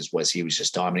practices was he was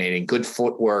just dominating. Good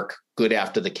footwork, good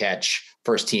after the catch,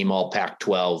 first team all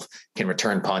Pac-12, can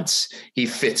return punts. He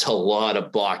fits a lot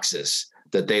of boxes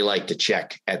that they like to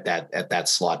check at that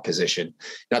slot position.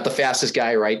 Not the fastest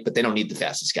guy, right? But they don't need the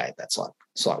fastest guy at that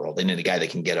slot role. They need a guy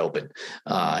that can get open.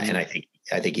 And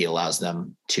I think he allows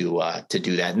them to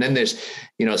do that. And then there's,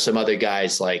 you know, some other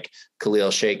guys like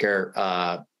Khalil Shaker,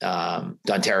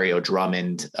 Dontario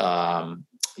Drummond,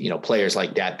 you know, players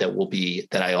like that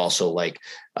I also like.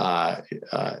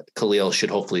 Khalil should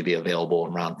hopefully be available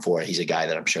in round 4. He's a guy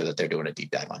that I'm sure that they're doing a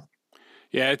deep dive on.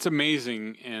 Yeah, it's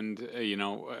amazing. And, you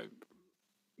know,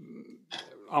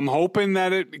 I'm hoping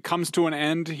that it comes to an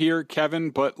end here, Kevin,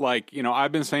 but like, you know,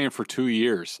 I've been saying for 2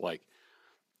 years, like,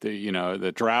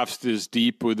 the draft is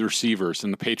deep with receivers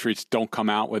and the Patriots don't come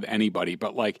out with anybody.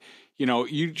 But like, you know,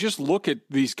 you just look at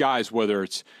these guys, whether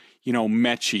it's, you know,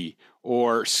 Mechie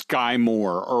or Sky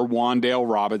Moore or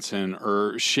Wandale Robinson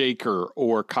or Shaker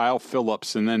or Kyle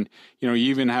Phillips. And then, you know, you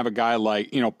even have a guy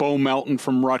like, you know, Bo Melton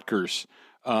from Rutgers,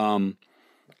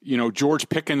 you know, George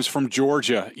Pickens from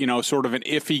Georgia, you know, sort of an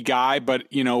iffy guy,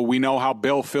 but, you know, we know how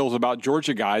Bill feels about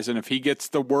Georgia guys. And if he gets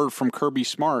the word from Kirby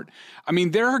Smart, I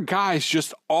mean, there are guys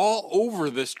just all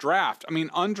over this draft. I mean,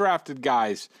 undrafted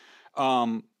guys,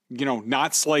 you know,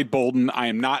 not Slade Bolden. I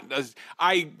am not,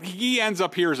 he ends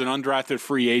up here as an undrafted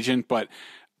free agent, but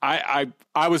I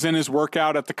was in his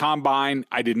workout at the combine.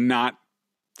 I did not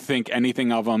think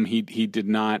anything of him. He did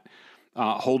not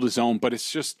hold his own, but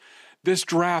it's just, this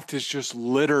draft is just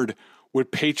littered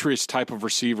with Patriots type of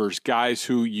receivers, guys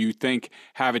who you think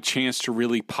have a chance to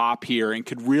really pop here and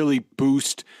could really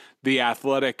boost the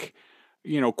athletic,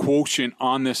 you know, quotient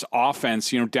on this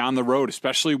offense, you know, down the road,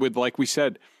 especially with, like we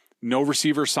said, no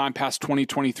receivers signed past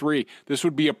 2023. This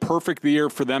would be a perfect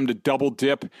year for them to double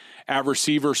dip at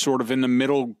receiver sort of in the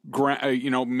middle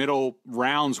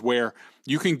rounds where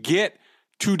you can get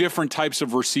 2 different types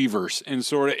of receivers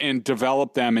and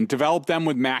develop them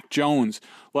with Mac Jones.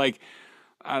 Like,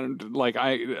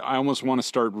 I almost want to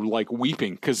start like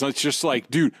weeping because it's just like,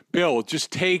 dude, Bill,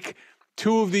 just take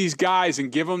two of these guys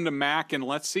and give them to Mac and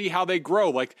let's see how they grow.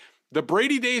 Like the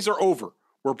Brady days are over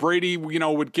where Brady,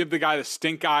 would give the guy the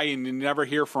stink eye and you never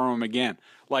hear from him again.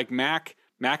 Like Mac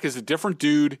is a different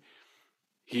dude.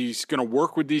 He's going to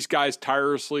work with these guys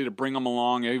tirelessly to bring them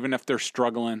along, even if they're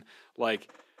struggling. Like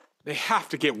they have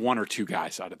to get one or two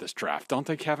guys out of this draft, don't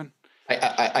they, Kevin?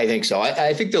 I think so.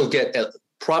 I think they'll get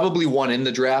probably one in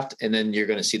the draft, and then you're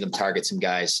going to see them target some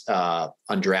guys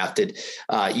undrafted.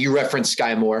 You referenced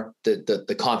Sky Moore.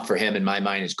 The comp for him in my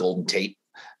mind is Golden Tate.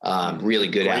 Really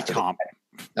good after comp.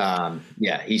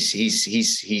 Yeah, he's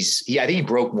I think he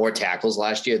broke more tackles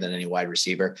last year than any wide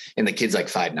receiver, and the kid's like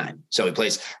 5'9", so he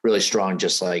plays really strong,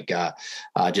 just like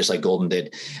Golden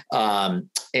did.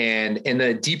 And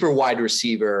the deeper wide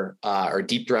receiver or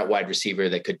deep threat wide receiver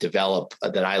that could develop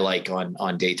that I like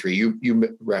on day three.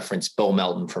 You referenced Bo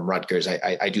Melton from Rutgers.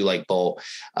 I do like Bo.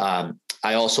 I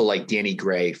also like Danny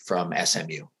Gray from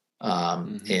SMU.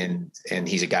 And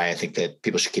he's a guy I think that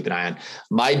people should keep an eye on.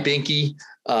 My binky,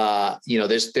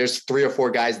 there's 3 or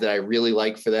 4 guys that I really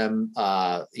like for them,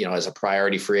 as a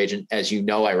priority free agent. As you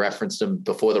know, I referenced him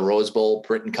before the Rose Bowl.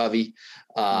 Britton Covey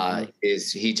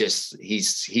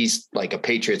he's like a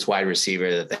Patriots wide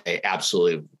receiver that they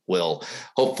absolutely will.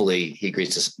 Hopefully he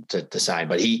agrees to sign,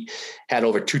 but he had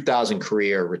over 2,000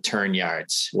 career return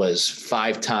yards, was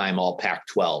 5-time all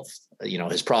Pac-12.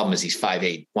 His problem is he's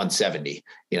 5'8", 170.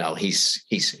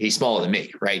 He's smaller than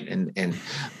me, right? And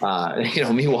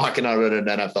me walking out on an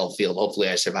NFL field, hopefully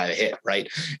I survive a hit, right?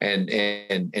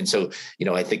 And so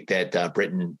I think that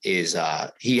Britton is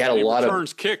he had a lot of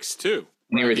returns kicks too.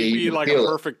 Right? He'd be like a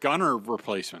perfect gunner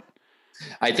replacement.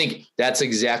 I think that's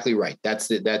exactly right. That's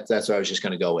what I was just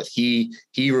going to go with. He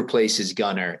replaces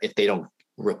Gunner if they don't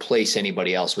replace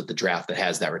anybody else with the draft that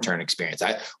has that return experience.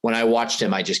 When I watched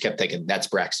him, I just kept thinking that's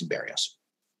Braxton Berrios.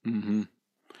 Mm-hmm.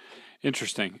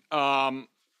 Interesting.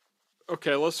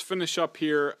 Okay, let's finish up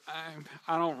here.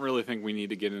 I don't really think we need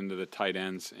to get into the tight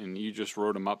ends, and you just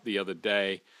wrote them up the other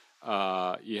day.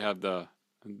 You have the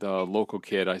local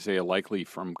kid, Isaiah Likely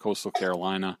from Coastal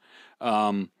Carolina.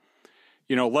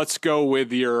 Let's go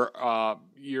with your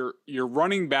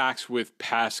running backs with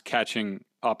pass catching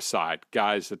upside,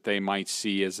 guys that they might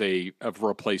see as a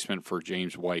replacement for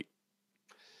James White.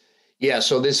 Yeah,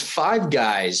 so there's 5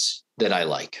 guys that I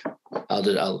like.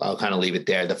 I'll kind of leave it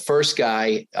there. The first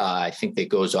guy I think that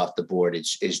goes off the board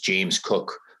is James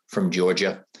Cook from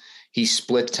Georgia. He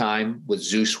split time with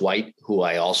Zeus White, who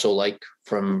I also like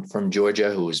from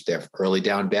Georgia, who was their early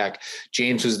down back.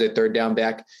 James was their third down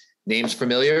back. Name's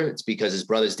familiar. It's because his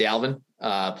brother's Dalvin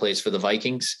plays for the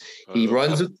Vikings. He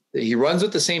runs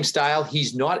with the same style.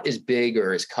 He's not as big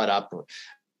or as cut up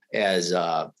as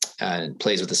and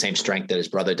plays with the same strength that his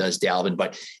brother does, Dalvin.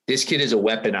 But this kid is a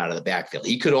weapon out of the backfield.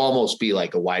 He could almost be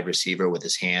like a wide receiver with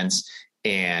his hands.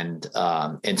 And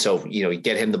so, you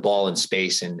get him the ball in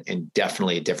space and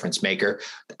definitely a difference maker.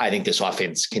 I think this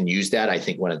offense can use that. I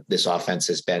think when this offense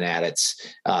has been at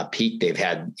its peak, they've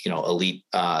had, elite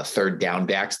third down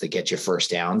backs that get you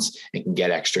first downs and can get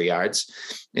extra yards.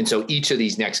 And so each of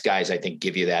these next guys, I think,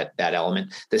 give you that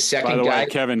element. The second guy,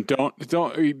 Kevin, don't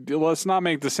let's not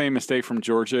make the same mistake from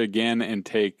Georgia again and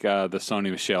take the Sony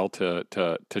Michel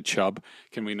to Chubb.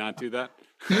 Can we not do that?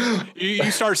 You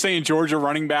start saying Georgia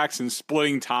running backs and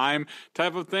splitting time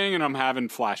type of thing, and I'm having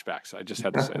flashbacks. I just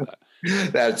had to say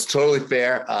that. That's totally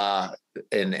fair,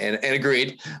 and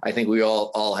agreed. I think we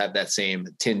all have that same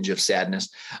tinge of sadness.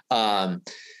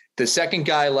 The second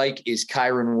guy I like is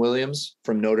Kyron Williams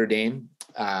from Notre Dame.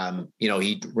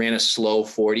 He ran a slow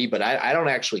 40, but I don't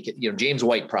actually, James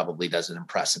White probably doesn't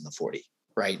impress in the 40.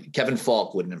 Right. Kevin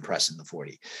Falk wouldn't impress in the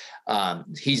 40.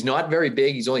 He's not very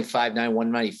big. He's only 5'9",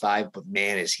 195, but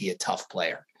man, is he a tough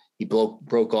player. He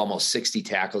broke almost 60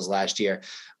 tackles last year.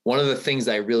 One of the things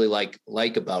I really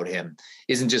like about him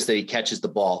isn't just that he catches the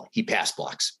ball, he pass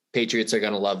blocks. Patriots are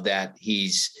going to love that.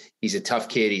 He's a tough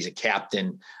kid. He's a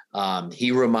captain.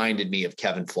 He reminded me of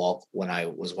Kevin Falk when I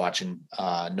was watching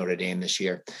Notre Dame this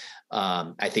year.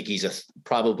 I think he's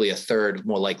probably a third,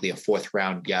 more likely a 4th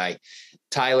round guy.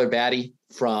 Tyler Batty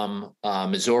from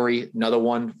Missouri, another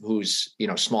one who's,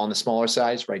 small in the smaller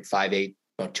size, right? 5'8",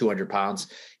 about 200 pounds.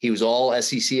 He was all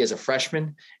SEC as a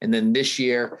freshman. And then this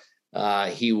year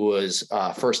he was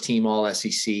first team all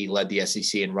SEC, led the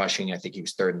SEC in rushing. I think he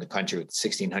was 3rd in the country with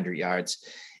 1,600 yards.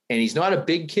 And he's not a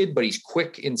big kid, but he's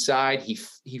quick inside. He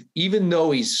even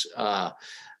though he's,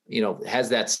 has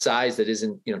that size that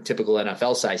isn't, typical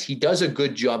NFL size, he does a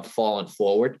good job falling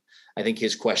forward. I think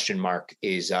his question mark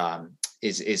is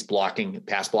is blocking,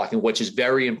 pass blocking, which is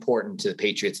very important to the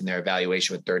Patriots in their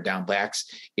evaluation with third down backs.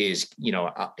 Is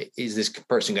this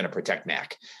person going to protect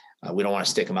Mac? We don't want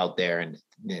to stick him out there,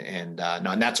 and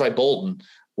that's why Bolden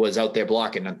was out there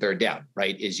blocking on third down.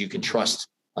 Right? Is you can trust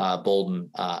Bolden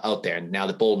out there, and now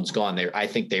that Bolden's gone there, I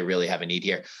think they really have a need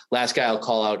here. Last guy I'll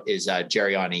call out is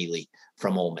Jerrion Ealy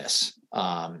from Ole Miss.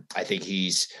 I think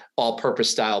he's all-purpose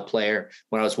style player.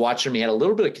 When I was watching him, he had a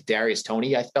little bit of Kadarius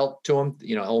Toney. I felt to him.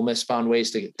 Ole Miss found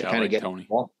ways to kind of get Tony. The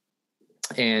ball.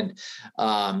 And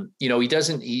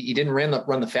he didn't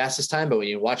run the fastest time, but when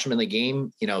you watch him in the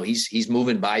game, he's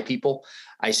moving by people.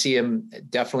 I see him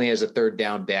definitely as a third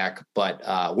down back, but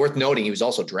worth noting, he was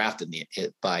also drafted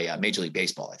by Major League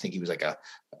Baseball. I think he was like a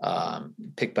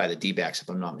picked by the D-backs, if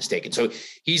I'm not mistaken. So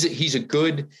he's a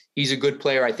good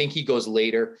player. I think he goes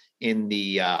later in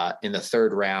the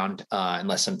third round,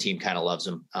 unless some team kind of loves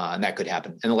him, and that could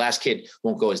happen. And the last kid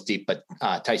won't go as deep, but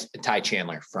Ty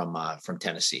Chandler from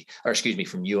Tennessee, or excuse me,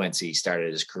 from UNC,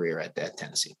 started his career at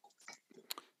Tennessee.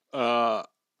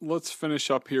 Let's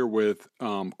finish up here with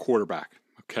quarterback.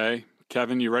 Okay,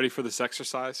 Kevin, you ready for this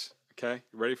exercise? Okay,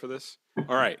 you ready for this?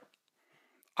 All right.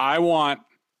 I want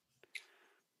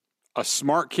a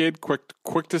smart kid,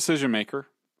 quick decision maker.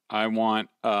 I want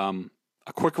a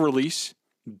quick release,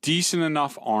 decent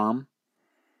enough arm,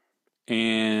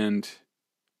 and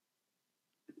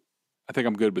I think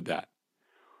I'm good with that.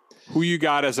 Who you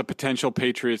got as a potential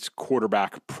Patriots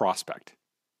quarterback prospect?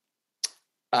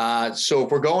 So if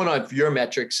we're going on your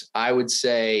metrics, I would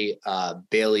say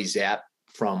Bailey Zapp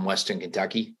from Western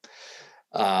Kentucky.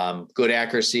 Good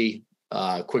accuracy,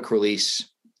 quick release,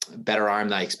 better arm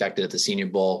than I expected at the Senior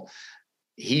Bowl.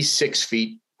 He's 6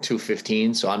 feet,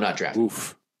 215, so I'm not drafting.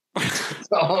 Oof.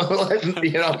 So,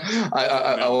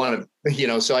 I want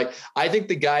to, so I think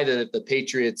the guy that the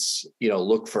Patriots,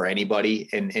 look for anybody,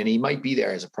 and he might be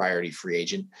there as a priority free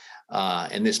agent.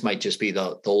 And this might just be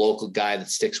the local guy that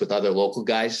sticks with other local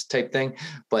guys type thing.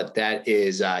 But that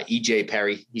is EJ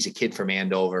Perry. He's a kid from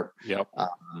Andover. Yep.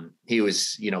 He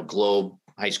was, Globe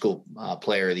High School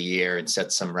Player of the Year and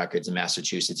set some records in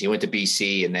Massachusetts. He went to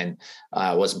BC and then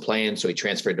wasn't playing, so he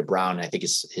transferred to Brown. I think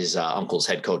his uncle's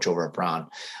head coach over at Brown.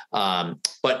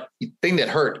 But the thing that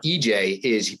hurt EJ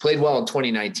is he played well in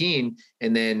 2019,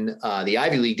 and then the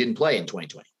Ivy League didn't play in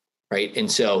 2020. Right.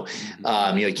 And so,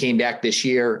 he came back this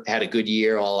year, had a good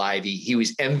year, all Ivy. He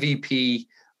was MVP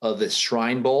of the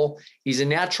Shrine Bowl. He's a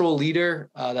natural leader.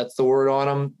 That's the word on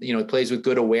him. He plays with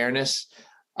good awareness.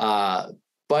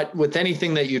 But with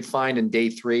anything that you'd find in day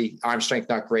three, arm strength,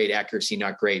 not great, accuracy,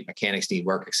 not great, mechanics need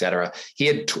work, et cetera. He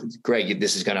had, Greg,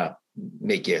 this is going to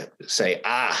make you say,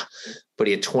 but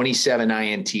he had 27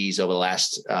 INTs over the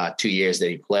last 2 years that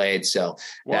he played. So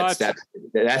that's in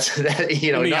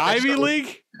the Ivy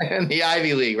League. In the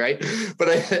Ivy League, right? But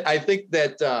I think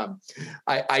that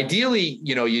ideally,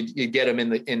 you get him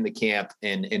in the camp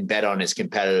and bet on his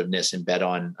competitiveness and bet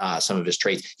on some of his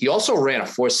traits. He also ran a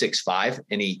 4.65,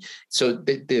 and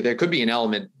there could be an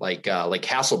element like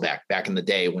Hasselbeck back in the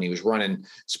day when he was running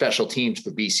special teams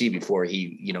for BC before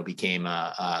he became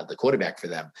the quarterback for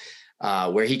them,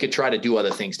 where he could try to do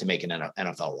other things to make an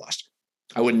NFL roster.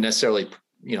 I wouldn't necessarily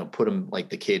put him like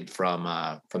the kid from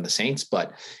the Saints,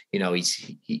 but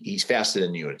he's faster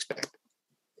than you would expect.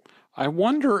 I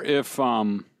wonder if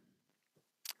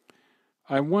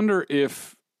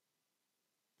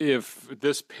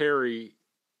this Perry,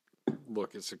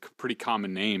 look, it's a pretty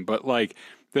common name, but like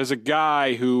there's a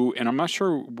guy who, and I'm not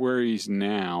sure where he's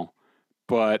now,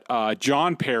 but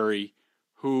John Perry,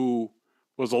 who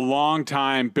was a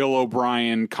long-time Bill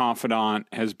O'Brien confidant,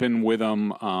 has been with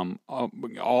him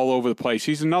all over the place.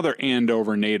 He's another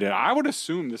Andover native. I would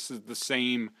assume this is the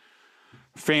same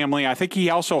family. I think he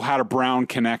also had a Brown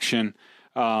connection.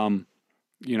 I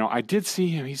did see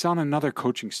him. He's on another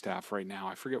coaching staff right now.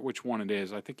 I forget which one it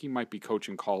is. I think he might be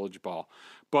coaching college ball.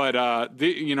 But,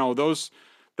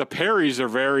 the Perrys are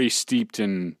very steeped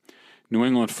in New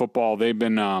England football. They've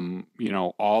been,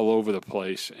 all over the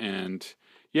place. And,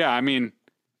 yeah, I mean,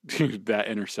 that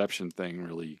interception thing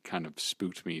really kind of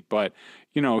spooked me, but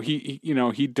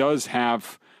he does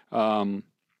have, he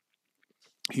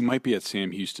might be at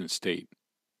Sam Houston State.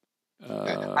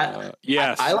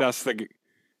 Yes, I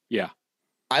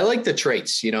like the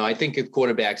traits. I think at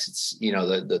quarterbacks, it's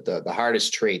the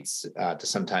hardest traits to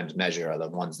sometimes measure are the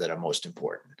ones that are most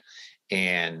important.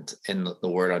 And the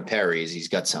word on Perry is he's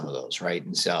got some of those, right?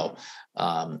 And so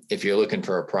if you're looking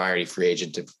for a priority free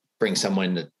agent to bring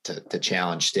someone to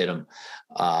challenge Stidham,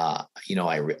 I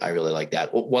really like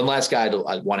that. One last guy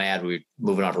I want to add, we're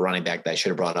moving on to running back that I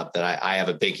should have brought up that I have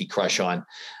a biggie crush on,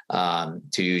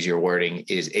 to use your wording,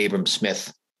 is Abram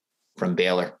Smith from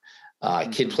Baylor.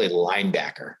 Kid played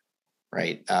linebacker,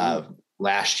 right?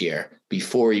 Last year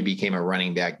before he became a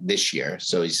running back this year.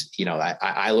 So he's,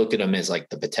 I look at him as like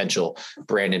the potential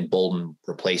Brandon Bolden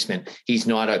replacement. He's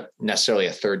not necessarily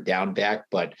a third down back,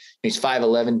 but he's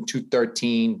 5'11",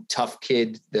 213, tough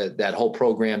kid. That whole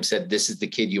program said, this is the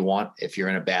kid you want if you're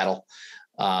in a battle.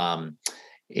 I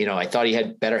thought he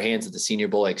had better hands at the Senior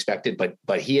Bowl I expected,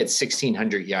 but he had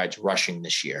 1,600 yards rushing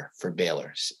this year for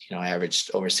Baylor.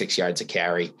 Averaged over 6 yards a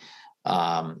carry.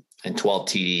 And 12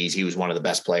 TDs. He was one of the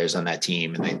best players on that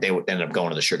team, and they ended up going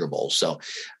to the Sugar Bowl. So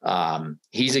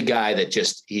he's a guy that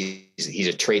he's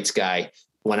a traits guy.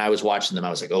 When I was watching them,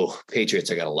 I was like, oh, Patriots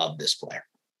are going to love this player.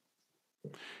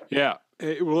 Yeah.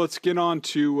 Well, let's get on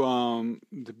to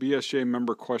the BSJ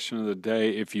member question of the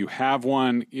day. If you have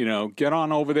one, get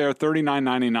on over there,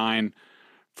 $39.99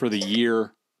 for the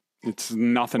year. It's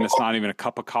nothing. It's not even a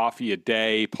cup of coffee a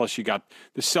day. Plus, you got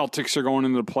the Celtics are going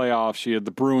into the playoffs. You have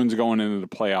the Bruins going into the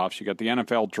playoffs. You got the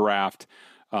NFL draft.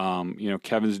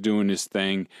 Kevin's doing his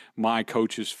thing. My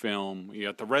coach's film. You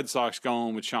got the Red Sox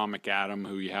going with Sean McAdam,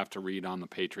 who you have to read on the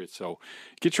Patriots. So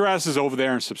get your asses over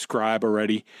there and subscribe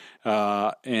already,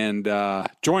 and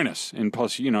join us. And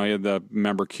plus, you have the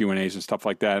member Q&As and stuff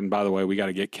like that. And by the way, we got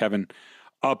to get Kevin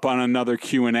up on another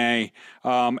Q&A.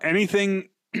 Anything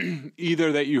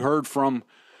either that you heard from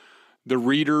the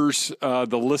readers,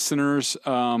 the listeners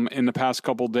in the past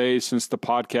couple of days since the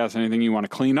podcast, anything you want to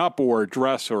clean up or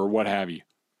address or what have you?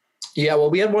 Yeah, well,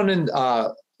 we had one in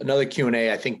another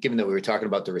Q&A, I think, given that we were talking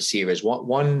about the receivers.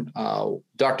 One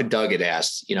Dr. Doug had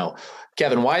asked,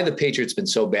 Kevin, why have the Patriots been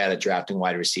so bad at drafting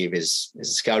wide receivers? Is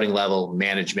it scouting level,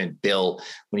 management, Bill?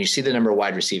 When you see the number of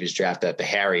wide receivers drafted at the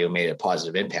Harry, who made a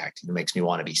positive impact, it makes me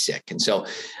want to be sick. And so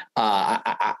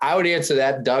I would answer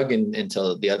that, Doug, and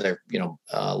to the other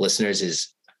listeners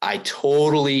is, I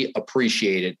totally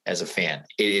appreciate it as a fan.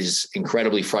 It is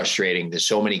incredibly frustrating. There's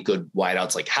so many good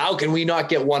wideouts. Like, how can we not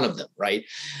get one of them? Right.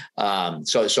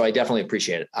 So I definitely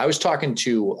appreciate it. I was talking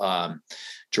to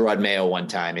Gerard Mayo one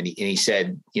time, and he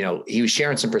said, he was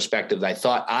sharing some perspective that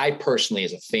I personally,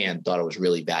 as a fan, thought it was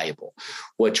really valuable,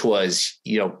 which was,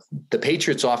 the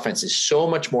Patriots offense is so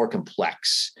much more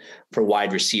complex for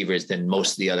wide receivers than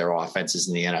most of the other offenses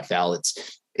in the NFL.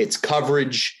 It's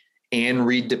coverage and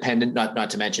read dependent, not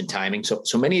to mention timing.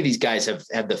 So many of these guys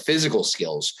have the physical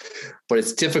skills, but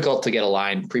it's difficult to get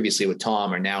aligned previously with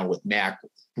Tom or now with Mac,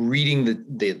 reading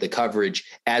the coverage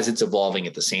as it's evolving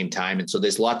at the same time. And so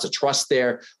there's lots of trust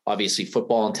there, obviously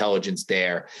football intelligence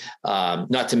there,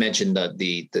 not to mention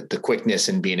the quickness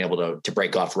and being able to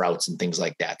break off routes and things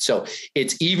like that. So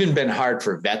it's even been hard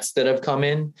for vets that have come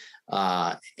in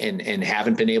and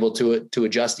haven't been able to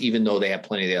adjust, even though they have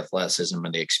plenty of the athleticism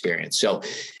and the experience. So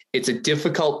it's a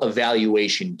difficult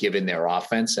evaluation given their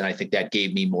offense. And I think that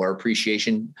gave me more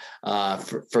appreciation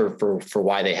for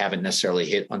why they haven't necessarily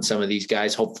hit on some of these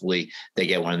guys. Hopefully they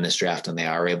get one in this draft and they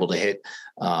are able to hit.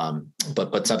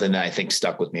 But something that I think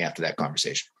stuck with me after that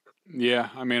conversation. Yeah.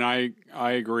 I mean,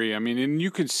 I agree. I mean, and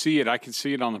you could see it. I could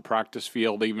see it on the practice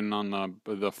field, even on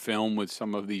the film with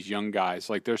some of these young guys.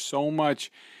 Like, there's so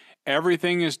much,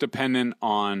 everything is dependent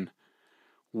on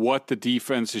what the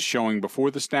defense is showing before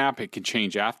the snap. It can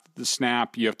change after the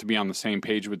snap. You have to be on the same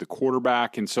page with the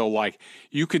quarterback. And so, like,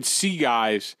 you could see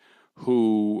guys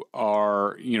who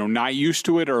are, not used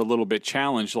to it or a little bit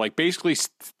challenged, like basically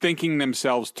thinking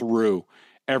themselves through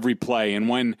every play. And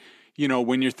when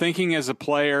you're thinking as a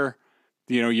player,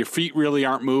 your feet really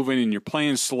aren't moving and you're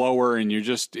playing slower and you're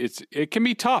just, it can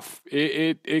be tough.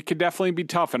 It can definitely be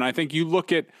tough. And I think you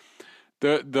look at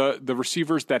the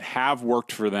receivers that have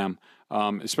worked for them,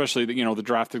 especially the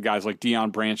drafted guys like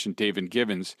Deion Branch and David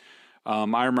Givens.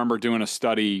 I remember doing a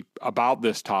study about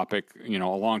this topic, a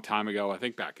long time ago, I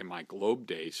think back in my Globe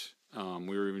days.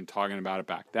 We were even talking about it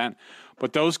back then.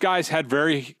 But those guys had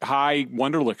very high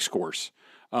Wonderlic scores.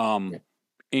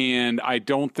 And I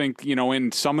don't think,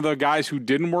 in some of the guys who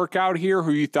didn't work out here,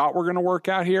 who you thought were going to work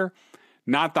out here,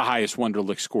 not the highest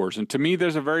Wonderlic scores. And to me,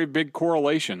 there's a very big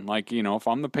correlation. Like, if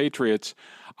I'm the Patriots,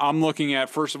 I'm looking at,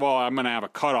 first of all, I'm going to have a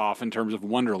cutoff in terms of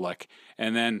Wonderlic.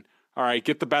 And then, all right,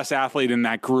 get the best athlete in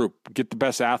that group. Get the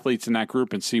best athletes in that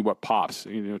group and see what pops.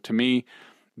 To me,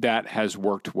 that has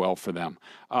worked well for them.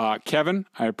 Kevin,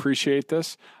 I appreciate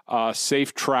this.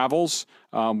 Safe travels.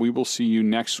 We will see you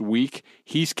next week.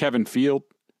 He's Kevin Field,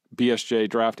 BSJ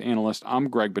draft analyst. I'm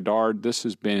Greg Bedard. This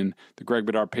has been the Greg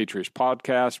Bedard Patriots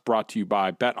podcast, brought to you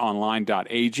by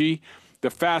betonline.ag, the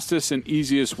fastest and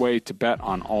easiest way to bet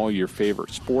on all your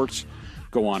favorite sports.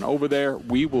 Go on over there.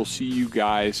 We will see you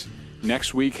guys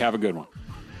next week. Have a good one.